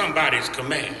under somebody's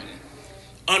command.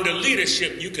 Under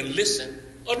leadership, you can listen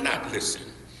or not listen.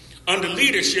 Under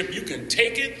leadership, you can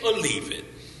take it or leave it.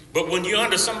 But when you're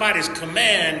under somebody's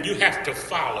command, you have to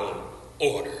follow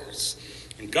orders.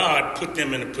 And God put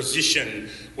them in a position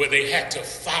where they had to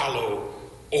follow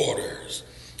orders.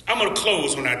 I'm going to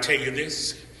close when I tell you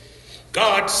this.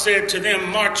 God said to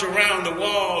them, march around the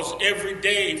walls every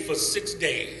day for 6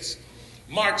 days.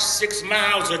 March 6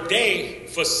 miles a day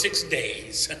for 6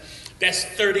 days. That's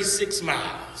 36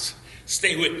 miles.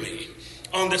 Stay with me.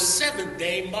 On the 7th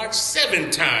day, march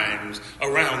 7 times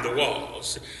around the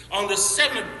walls. On the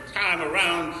 7th time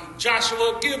around,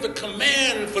 Joshua gave the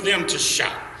command for them to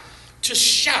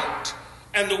shout,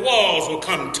 and the walls will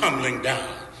come tumbling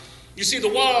down. You see, the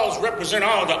walls represent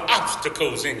all the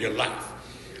obstacles in your life.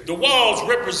 The walls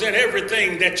represent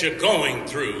everything that you're going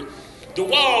through. The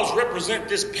walls represent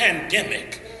this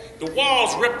pandemic. The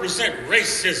walls represent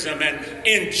racism and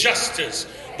injustice.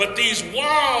 But these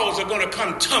walls are going to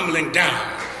come tumbling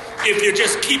down if you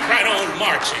just keep right on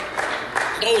marching.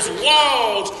 Those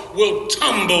walls will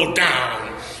tumble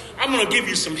down. I'm going to give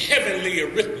you some heavenly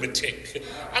arithmetic.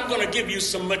 I'm going to give you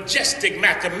some majestic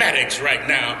mathematics right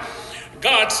now.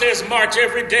 God says march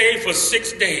every day for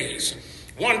 6 days.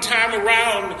 One time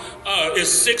around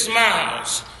is 6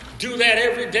 miles. Do that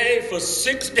every day for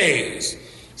 6 days.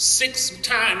 6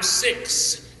 times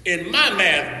 6 in my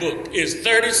math book is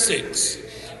 36.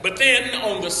 But then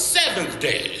on the 7th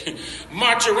day,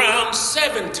 march around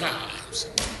 7 times.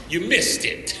 You missed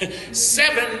it.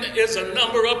 7 is a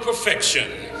number of perfection.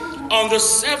 On the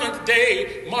 7th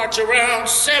day, march around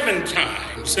 7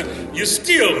 times. You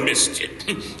still missed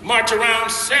it. March around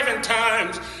 7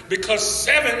 times because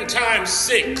 7 times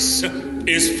 6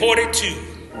 is 42.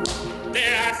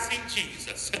 There I see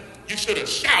Jesus. You should have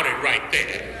shouted right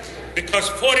there because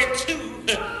 42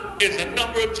 is a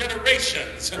number of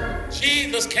generations.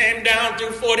 Jesus came down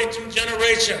through 42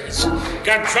 generations,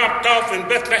 got dropped off in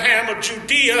Bethlehem of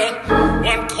Judea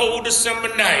one cold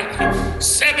December night.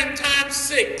 7 times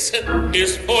 6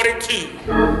 is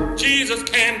 42. Jesus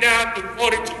came down through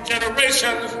 42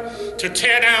 generations to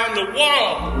tear down the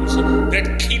walls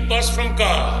that keep us from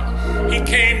God. He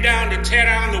came down to tear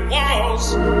down the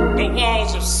walls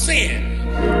of sin,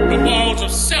 the walls of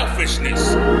selfishness,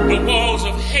 the walls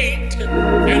of hate,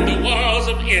 and the walls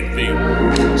of envy.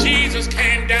 Jesus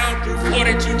came down through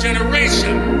 42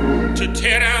 generations to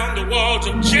tear down the walls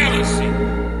of jealousy,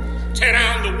 tear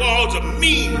down the walls of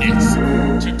meanness,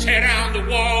 to tear down the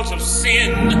walls of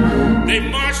sin. They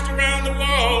marched around the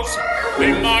walls.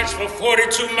 They marched for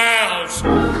 42 miles.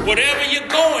 Whatever you're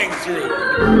going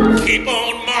through, keep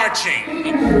on marching.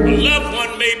 A loved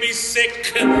one may be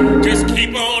sick. Just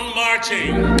keep on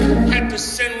marching. Had to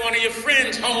send one of your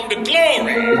friends home to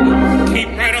glory.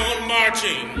 Keep right on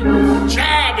marching.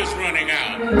 Job is running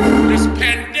out. This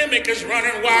pandemic is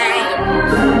running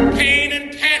wild. Pain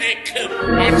and panic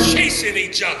are chasing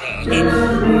each other.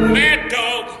 Mad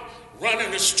dog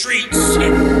running the streets.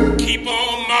 Keep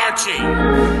on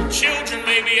marching. Children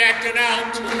may be acting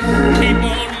out. Keep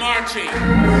on marching.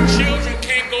 Children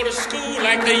can't go to school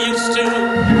like they used to.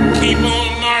 Keep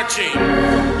on marching.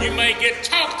 You may get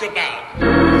talked about.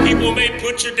 People may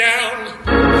put you down.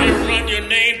 They run your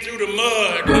name through the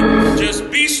mud. Just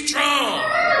be strong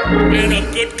and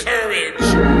of good courage.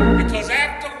 Because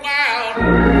after a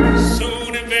while,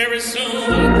 soon and very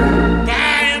soon,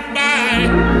 by and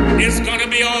by, it's gonna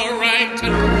be all right.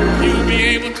 You'll be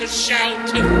able to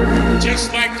shout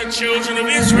just like the children of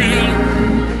Israel.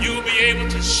 You'll be able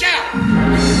to shout,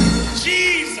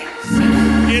 Jesus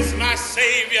is my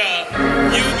Savior.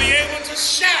 You'll be able to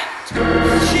shout,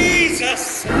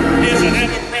 Jesus is an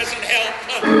ever-present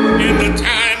help in the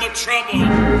time of trouble.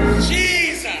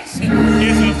 Jesus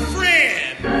is a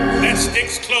friend that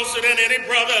sticks closer than any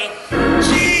brother.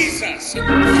 Jesus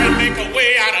can make a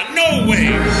way out of no way.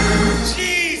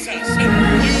 Jesus,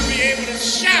 you'll be able to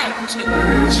shout.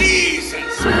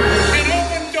 Jesus can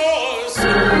open doors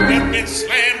that been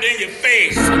slammed in your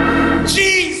face.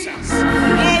 Jesus,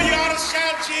 oh, you ought to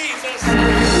shout Jesus.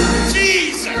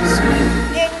 Jesus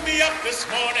woke me up this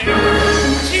morning.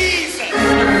 Jesus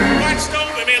watched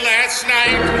over me last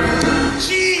night.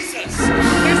 Jesus,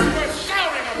 that's worth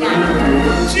shouting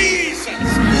about. Jesus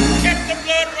kept the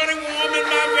blood running warm in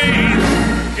my veins,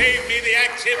 gave me the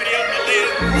activity of my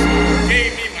limbs,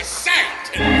 gave me my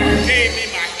sight, gave me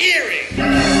my hearing.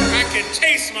 I can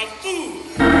taste my food.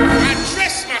 I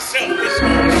dress myself this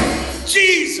morning.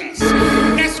 Jesus,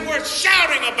 that's worth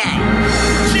shouting about.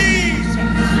 Jesus,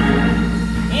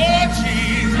 oh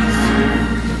Jesus,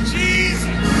 Jesus,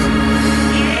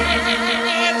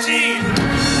 oh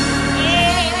Jesus.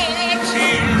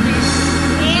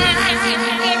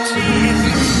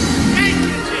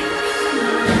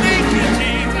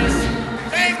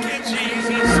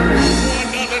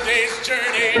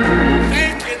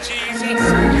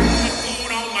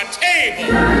 table,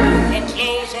 a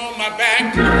clothes on my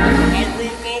back, a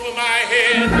roof over my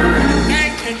head.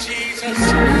 Thank you, Jesus,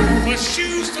 for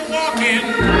shoes to walk in,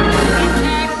 a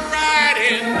car to ride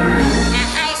in, a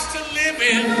house to live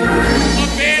in, a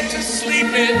bed to sleep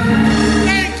in.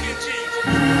 Thank you, Jesus,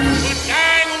 for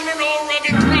dying on an old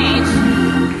rugged cross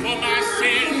for my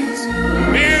sins,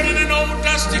 buried in an old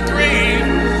dusty grave.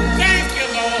 Thank you,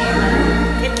 Lord,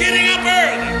 for getting up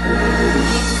early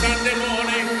on Sunday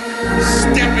morning,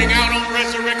 stepping out on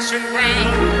resurrection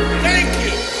ground. Thank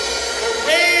you for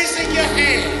raising your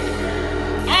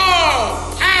hand.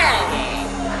 All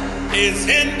power is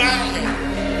in my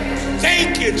hand.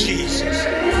 Thank you, Jesus.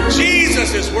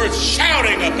 Jesus is worth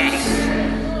shouting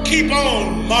about. Keep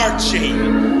on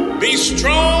marching. Be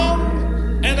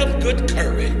strong and of good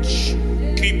courage.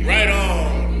 Keep right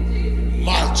on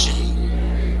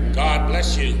marching. God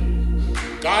bless you.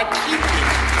 God keep you.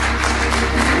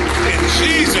 In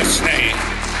Jesus' name.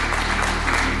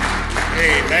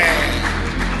 Amen.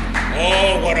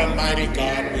 Oh, what a mighty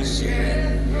God we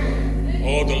serve.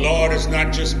 Oh, the Lord has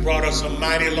not just brought us a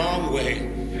mighty long way.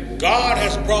 God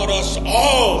has brought us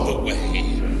all the way.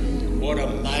 What a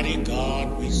mighty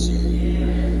God we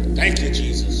serve. Thank you,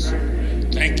 Jesus.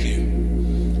 Thank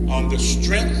you. On the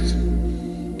strength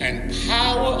and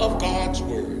power of God's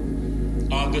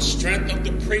word, on the strength of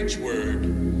the preached word,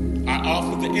 I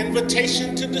offer the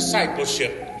invitation to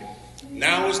discipleship.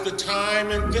 Now is the time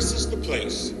and this is the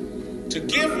place to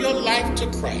give your life to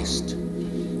Christ.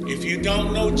 If you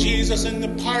don't know Jesus and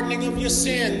the pardoning of your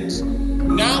sins,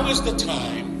 now is the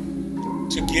time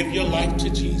to give your life to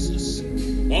Jesus.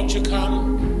 Won't you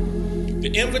come? The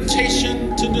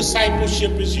invitation to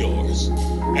discipleship is yours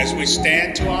as we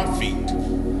stand to our feet.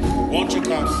 Won't you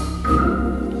come?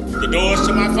 The doors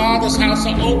to my Father's house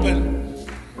are open.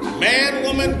 Man,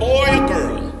 woman, boy, or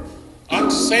girl,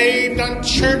 unsaved,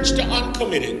 unchurched, or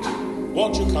uncommitted.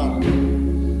 Won't you come?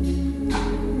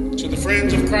 To the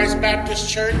Friends of Christ Baptist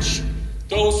Church,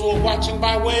 those who are watching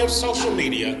by way of social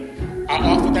media, I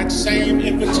offer that same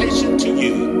invitation to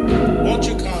you. Won't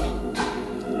you come?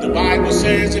 The Bible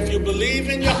says if you believe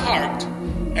in your heart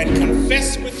and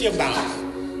confess with your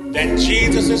mouth that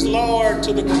Jesus is Lord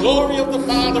to the glory of the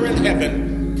Father in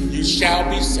heaven, you shall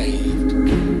be saved.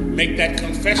 Make that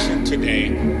confession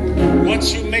today.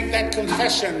 Once you make that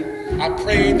confession, I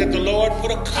pray that the Lord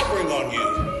put a covering on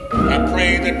you. I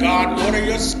pray that God order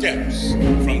your steps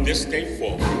from this day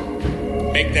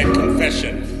forward. Make that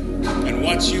confession. And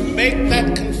once you make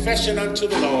that confession unto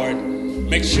the Lord,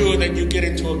 make sure that you get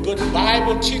into a good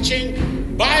Bible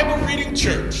teaching, Bible reading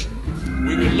church.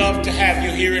 We would love to have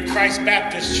you here at Christ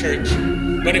Baptist Church.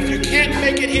 But if you can't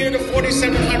make it here to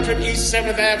 4700 East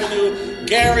 7th Avenue,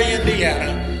 Gary,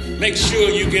 Indiana, make sure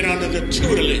you get under the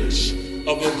tutelage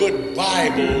of a good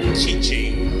Bible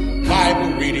teaching,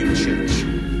 Bible reading church.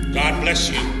 God bless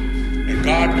you and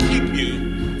God keep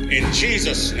you. In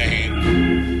Jesus'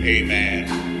 name,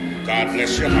 amen. God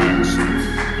bless your hearts.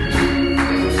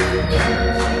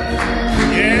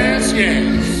 Yes,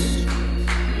 yes.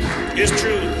 It's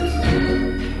true.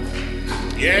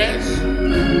 Yes.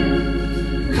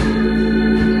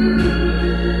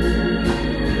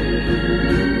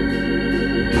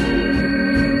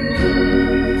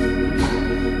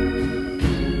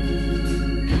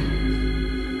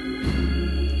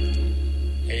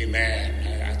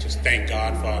 Thank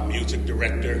God for our music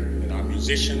director and our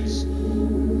musicians.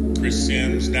 Chris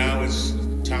Sims, now it's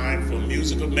time for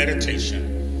music of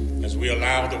meditation as we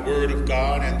allow the word of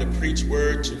God and the preached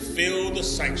word to fill the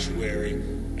sanctuary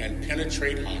and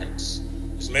penetrate hearts.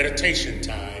 It's meditation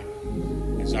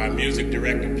time as our music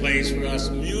director plays for us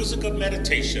music of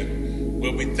meditation,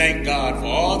 where we thank God for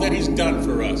all that he's done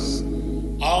for us,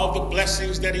 all the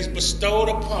blessings that he's bestowed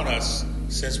upon us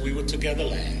since we were together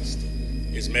last.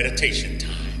 It's meditation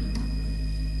time.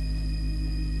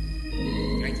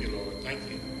 Thank you, Lord. Thank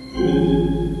you.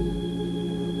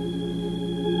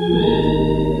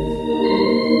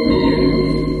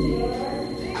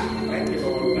 Thank you,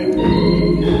 Lord. Thank you.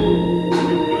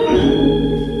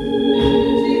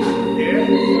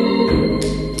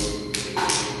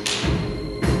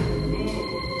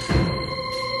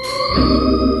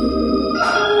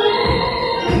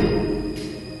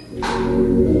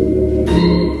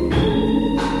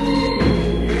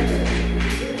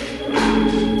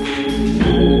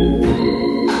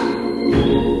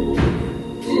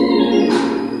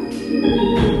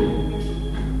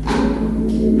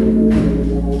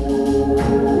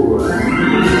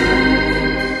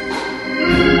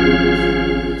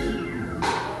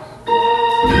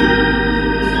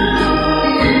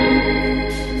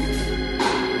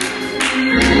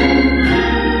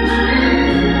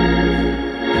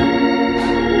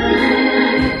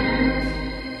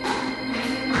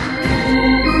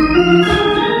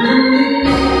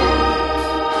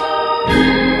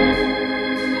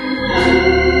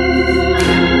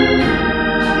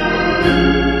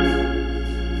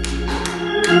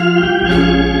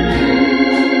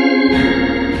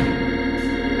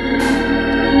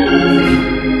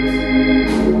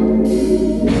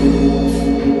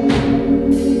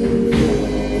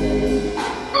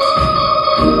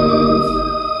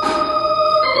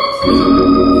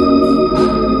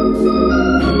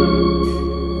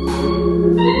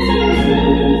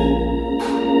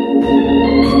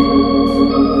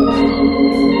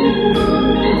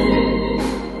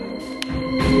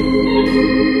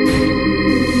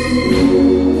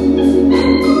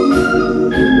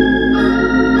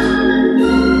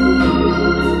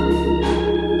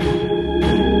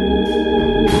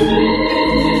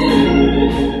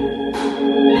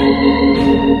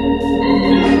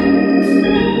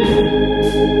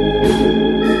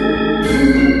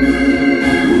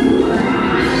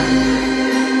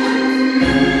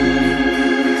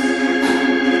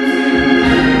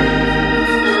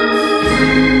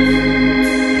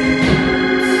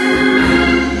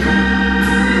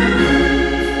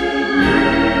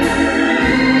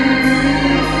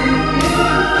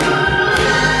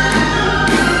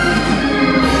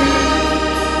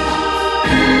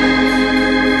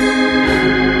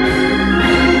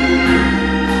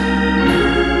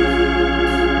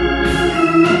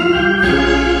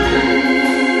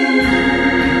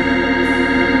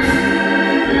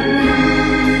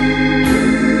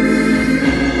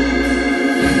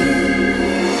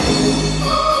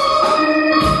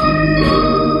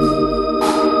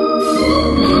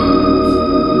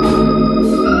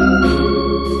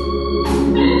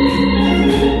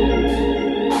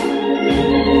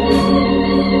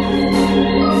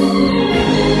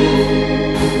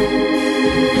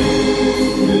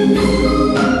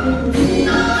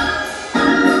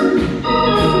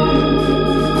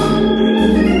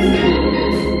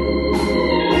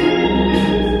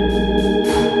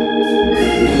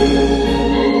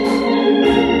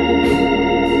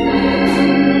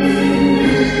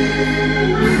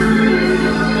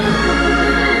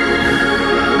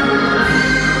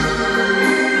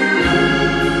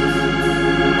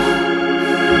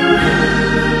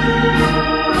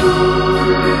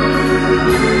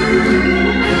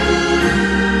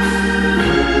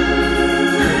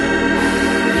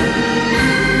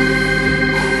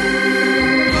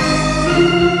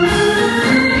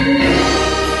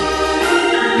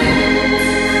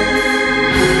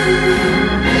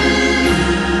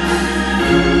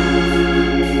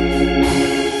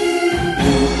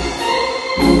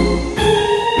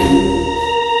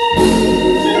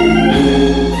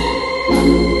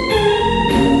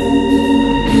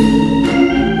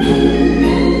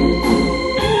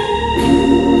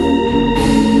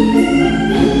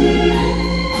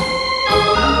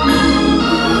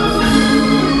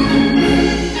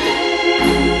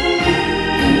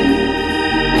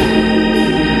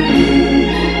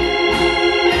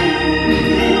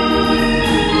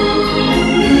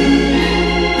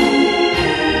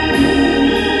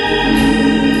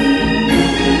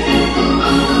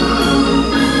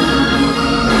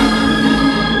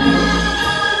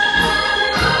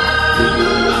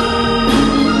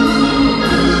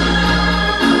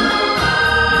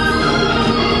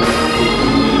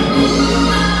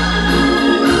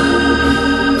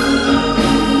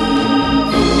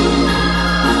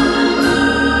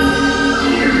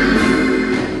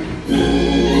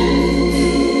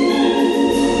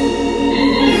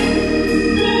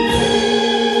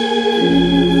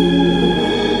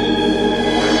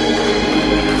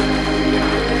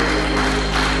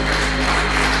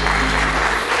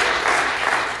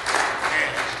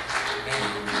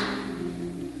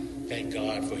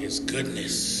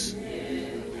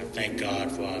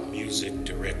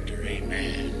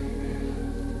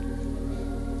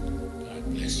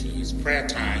 It's prayer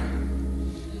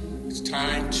time. It's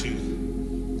time to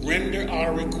render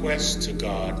our requests to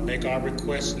God, make our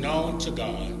requests known to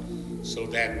God, so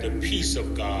that the peace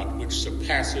of God, which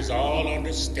surpasses all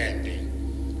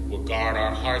understanding, will guard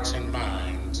our hearts and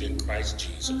minds in Christ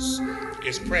Jesus.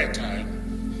 It's prayer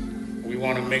time. We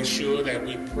want to make sure that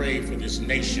we pray for this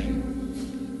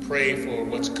nation, pray for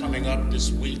what's coming up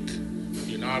this week,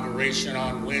 the inauguration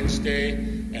on Wednesday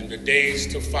and the days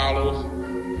to follow.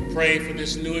 Pray for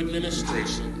this new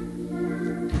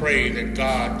administration. Pray that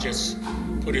God just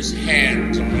put his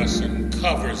hands on us and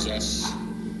covers us.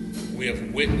 We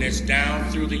have witnessed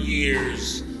down through the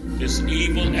years this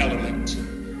evil element.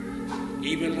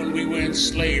 Even when we were in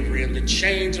slavery, in the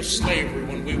chains of slavery,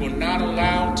 when we were not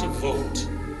allowed to vote,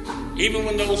 even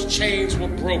when those chains were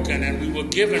broken and we were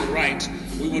given rights,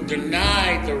 we were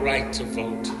denied the right to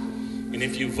vote. And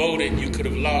if you voted, you could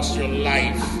have lost your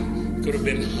life, could have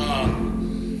been hung.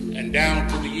 And down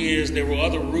through the years, there were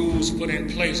other rules put in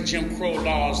place, Jim Crow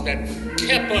laws, that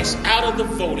kept us out of the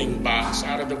voting box,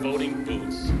 out of the voting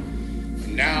booth.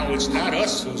 And now it's not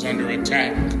us who's under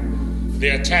attack.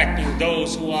 They're attacking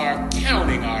those who are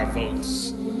counting our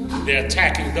votes. They're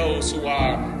attacking those who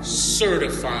are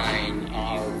certifying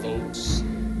our votes.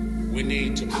 We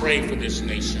need to pray for this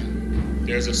nation.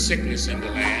 There's a sickness in the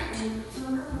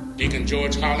land. Deacon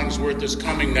George Hollingsworth is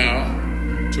coming now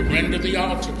to render the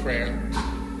altar prayer.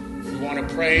 We want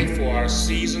to pray for our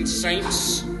seasoned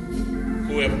saints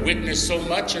who have witnessed so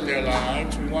much in their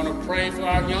lives. We want to pray for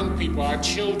our young people, our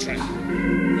children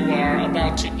who are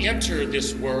about to enter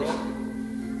this world.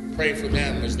 Pray for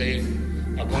them as they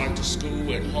are going to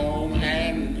school at home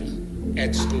and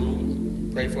at school.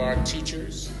 Pray for our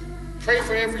teachers. Pray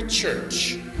for every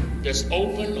church that's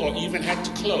open or even had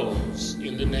to close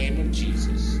in the name of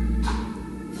Jesus.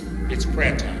 It's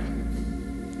prayer time.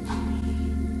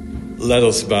 Let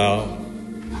us bow.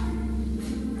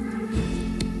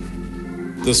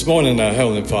 This morning, our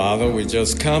Heavenly Father, we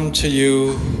just come to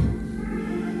you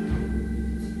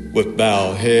with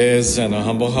bowed heads and a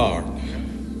humble heart.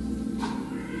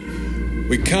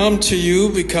 We come to you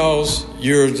because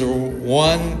you're the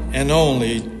one and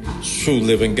only true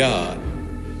living God.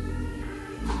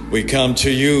 We come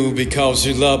to you because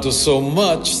you loved us so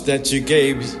much that you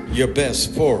gave your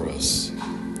best for us.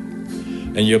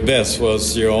 And your best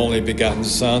was your only begotten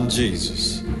Son,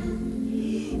 Jesus,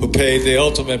 who paid the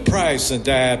ultimate price and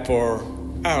died for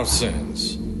our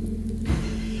sins.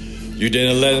 You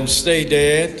didn't let him stay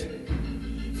dead,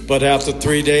 but after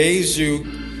 3 days, you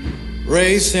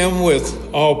raised him with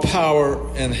all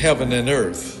power in heaven and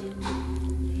earth.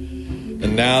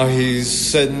 And now he's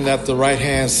sitting at the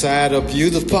right-hand side of you,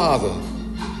 the Father,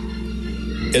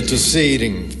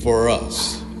 interceding for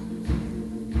us.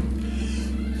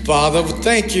 Father,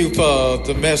 thank you for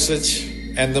the message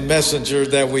and the messenger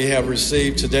that we have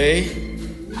received today.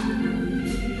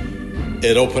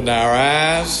 It opened our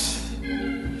eyes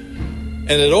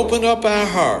and it opened up our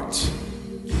hearts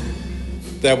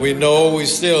that we know we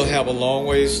still have a long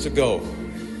ways to go.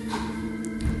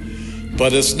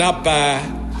 But it's not by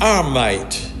our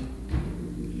might,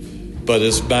 but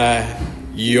it's by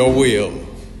your will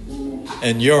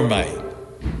and your might.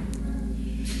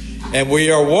 And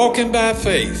we are walking by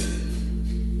faith,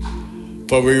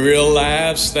 for we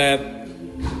realize that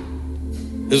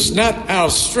it's not our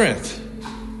strength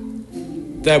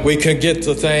that we can get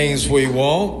the things we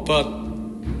want, but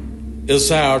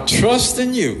it's our trust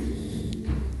in you.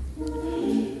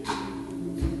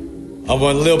 A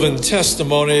living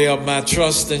testimony of my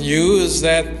trust in you is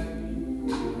that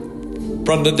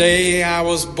from the day I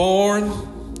was born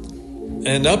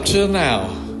and up till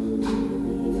now,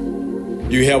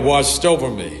 you have watched over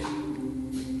me.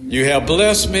 You have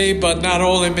blessed me, but not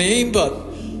only me,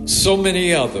 but so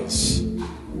many others.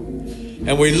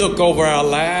 And we look over our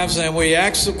lives and we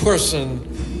ask the question,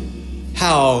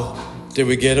 how did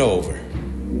we get over?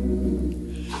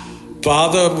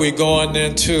 Father, we're going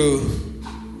into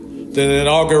the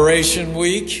inauguration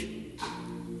week,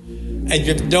 and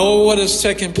you know what is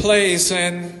taking place,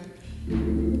 and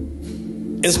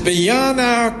it's beyond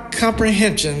our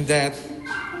comprehension that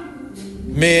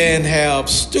men have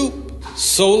stooped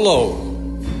so low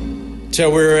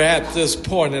till we're at this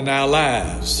point in our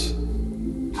lives.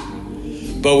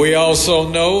 But we also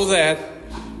know that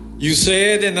you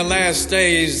said in the last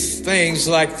days things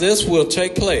like this will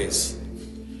take place.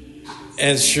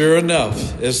 And sure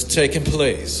enough, it's taking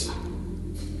place.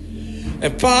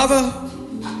 And Father,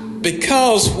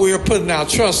 because we're putting our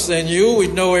trust in you, we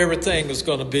know everything is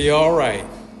going to be all right.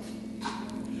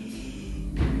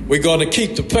 We're going to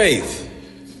keep the faith.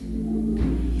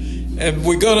 And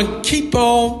we're going to keep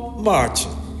on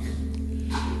marching.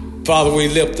 Father, we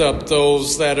lift up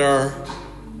those that are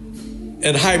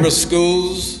in hybrid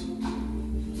schools.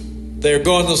 They're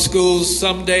going to school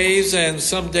some days, and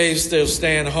some days they're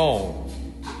staying home.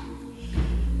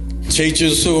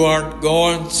 Teachers who aren't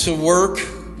going to work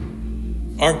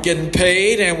aren't getting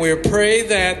paid, and we pray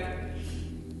that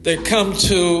they come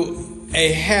to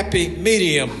a happy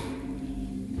medium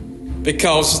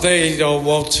because they don't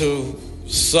want to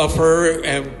suffer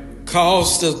and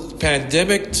cause the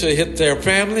pandemic to hit their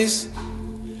families.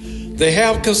 They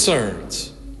have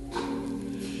concerns.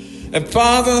 And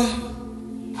Father,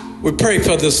 we pray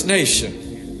for this nation.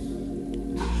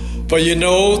 For you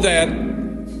know that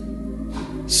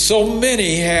so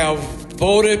many have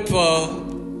voted for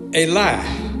a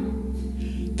lie.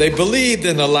 They believed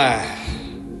in a lie.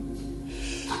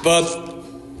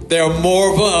 But there are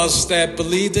more of us that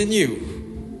believed in you.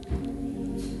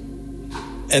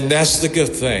 And that's the good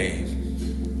thing.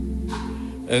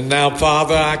 And now,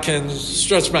 Father, I can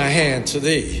stretch my hand to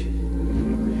thee.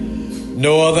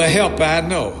 No other help I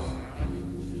know.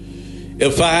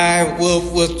 If I will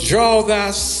withdraw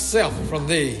thyself from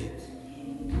thee,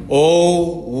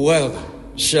 oh, whither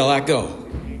shall I go?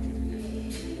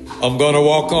 I'm going to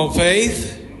walk on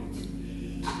faith.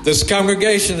 This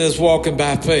congregation is walking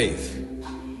by faith.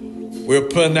 We're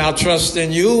putting our trust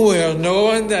in you. We're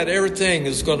knowing that everything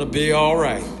is going to be all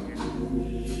right.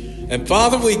 And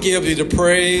Father, we give you the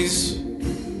praise.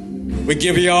 We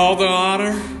give you all the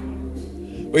honor.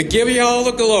 We give you all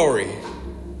the glory.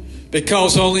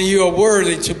 Because only you are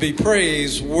worthy to be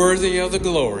praised, worthy of the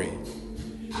glory.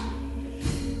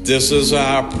 This is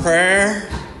our prayer,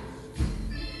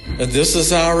 and this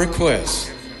is our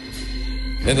request.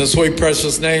 In the sweet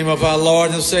precious name of our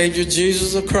Lord and Savior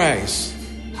Jesus Christ.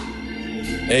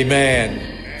 Amen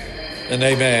and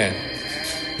amen.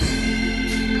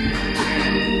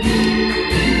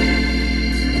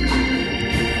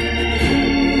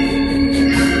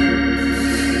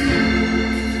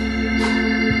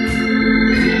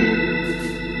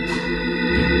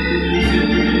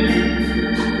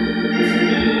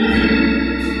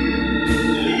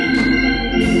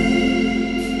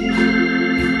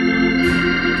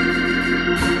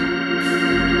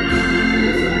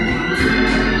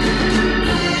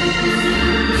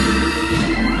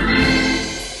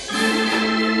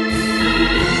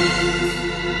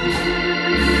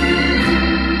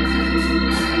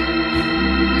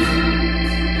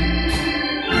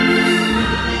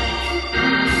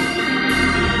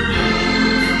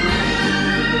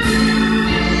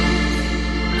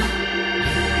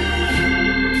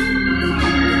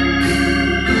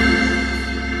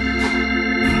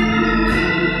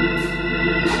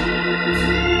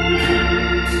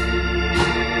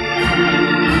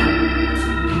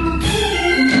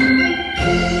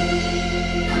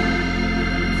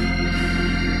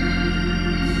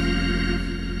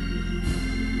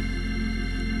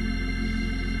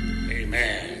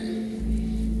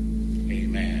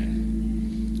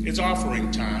 It's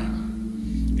offering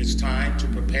time. It's time to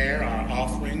prepare our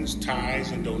offerings,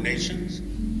 tithes, and donations.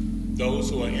 Those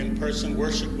who are in person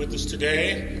worship with us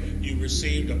today, you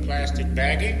received a plastic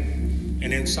baggie,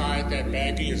 and inside that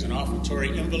baggie is an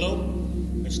offertory envelope.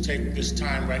 Let's take this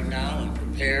time right now and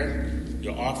prepare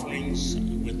your offerings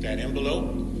with that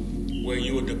envelope, where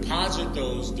you will deposit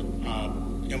those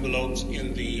envelopes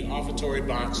in the offertory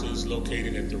boxes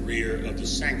located at the rear of the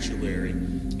sanctuary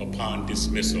upon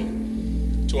dismissal.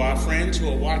 To our friends who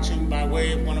are watching by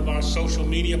way of one of our social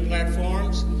media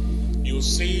platforms, you'll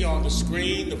see on the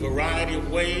screen the variety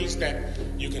of ways that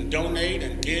you can donate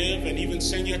and give and even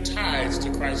send your tithes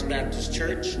to Christ Baptist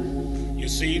Church. You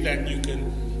see that you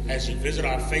can, as you visit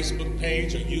our Facebook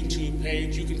page or YouTube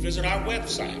page, you can visit our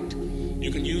website.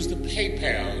 You can use the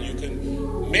PayPal. You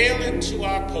can mail it to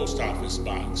our post office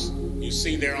box. You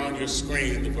see there on your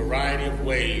screen the variety of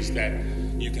ways that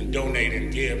you can donate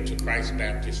and give to Christ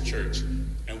Baptist Church.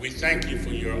 And we thank you for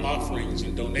your offerings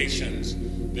and donations.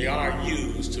 They are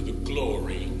used to the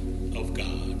glory of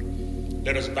God.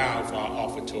 Let us bow for our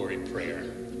offertory prayer.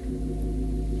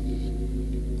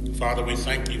 Father, we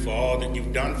thank you for all that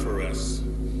you've done for us.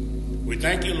 We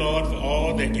thank you, Lord, for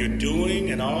all that you're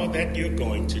doing and all that you're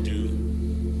going to do.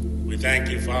 We thank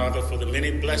you, Father, for the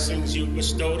many blessings you've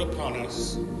bestowed upon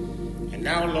us. And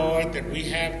now, Lord, that we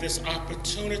have this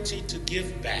opportunity to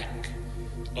give back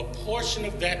a portion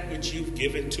of that which you've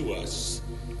given to us.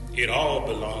 It all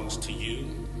belongs to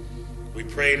you. We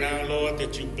pray now, Lord,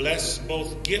 that you bless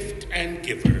both gift and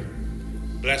giver.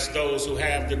 Bless those who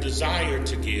have the desire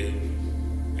to give.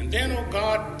 And then, oh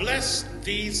God, bless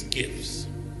these gifts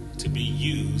to be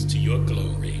used to your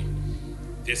glory.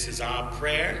 This is our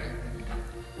prayer.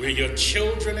 We're your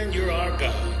children and you're our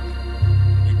God.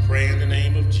 We pray in the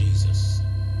name of Jesus.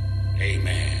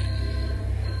 Amen.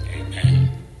 Amen.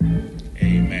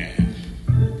 Amen.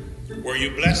 Were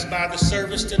you blessed by the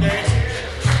service today?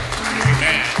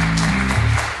 Amen.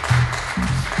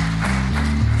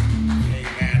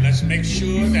 Amen. Let's make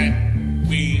sure that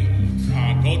we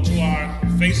go to our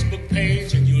Facebook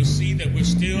page, and you will see that we're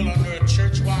still under a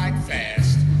church-wide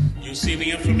fast. You'll see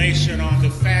the information on the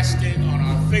fasting on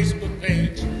our Facebook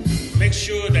page. Make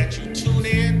sure that you tune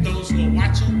in. Those who are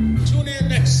watching, tune in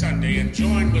next Sunday and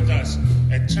join with us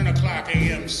at 10 o'clock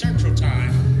a.m. Central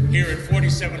Time here at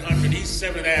 4700 East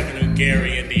 7th Avenue,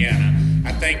 Gary, Indiana.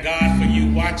 I thank God for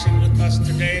you watching with us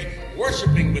today,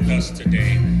 worshiping with us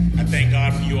today. I thank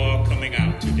God for you all coming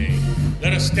out today.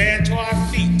 Let us stand to our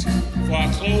feet for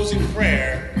our closing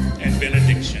prayer and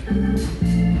benediction.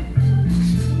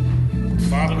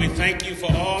 Father, we thank you for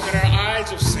all that our eyes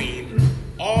have seen,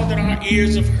 all that our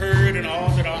ears have heard, and all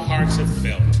that our hearts have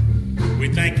felt. We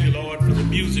thank you, Lord, for the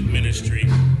music ministry.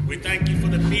 We thank you for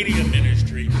the media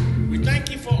ministry. We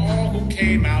thank you for all who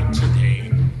came out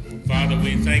today. Father,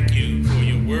 we thank you for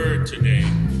your word today,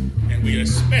 and we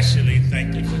especially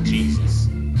thank you for Jesus.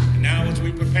 And now as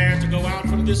we prepare to go out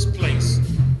from this place,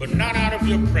 but not out of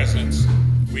your presence,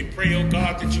 we pray, oh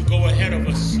God, that you go ahead of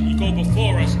us, you go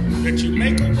before us, that you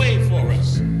make a way for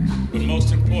us. But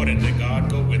most importantly, God,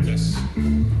 go with us.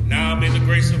 Now may the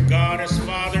grace of God as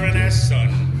Father and as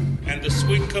Son, and the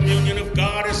sweet communion of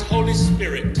God as Holy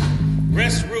Spirit,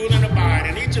 rest, rule, and abide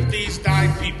in each of these thy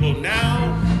people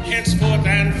now, henceforth,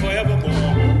 and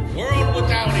forevermore, world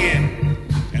without end.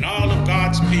 And all of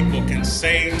God's people can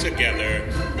say together,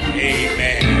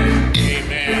 amen.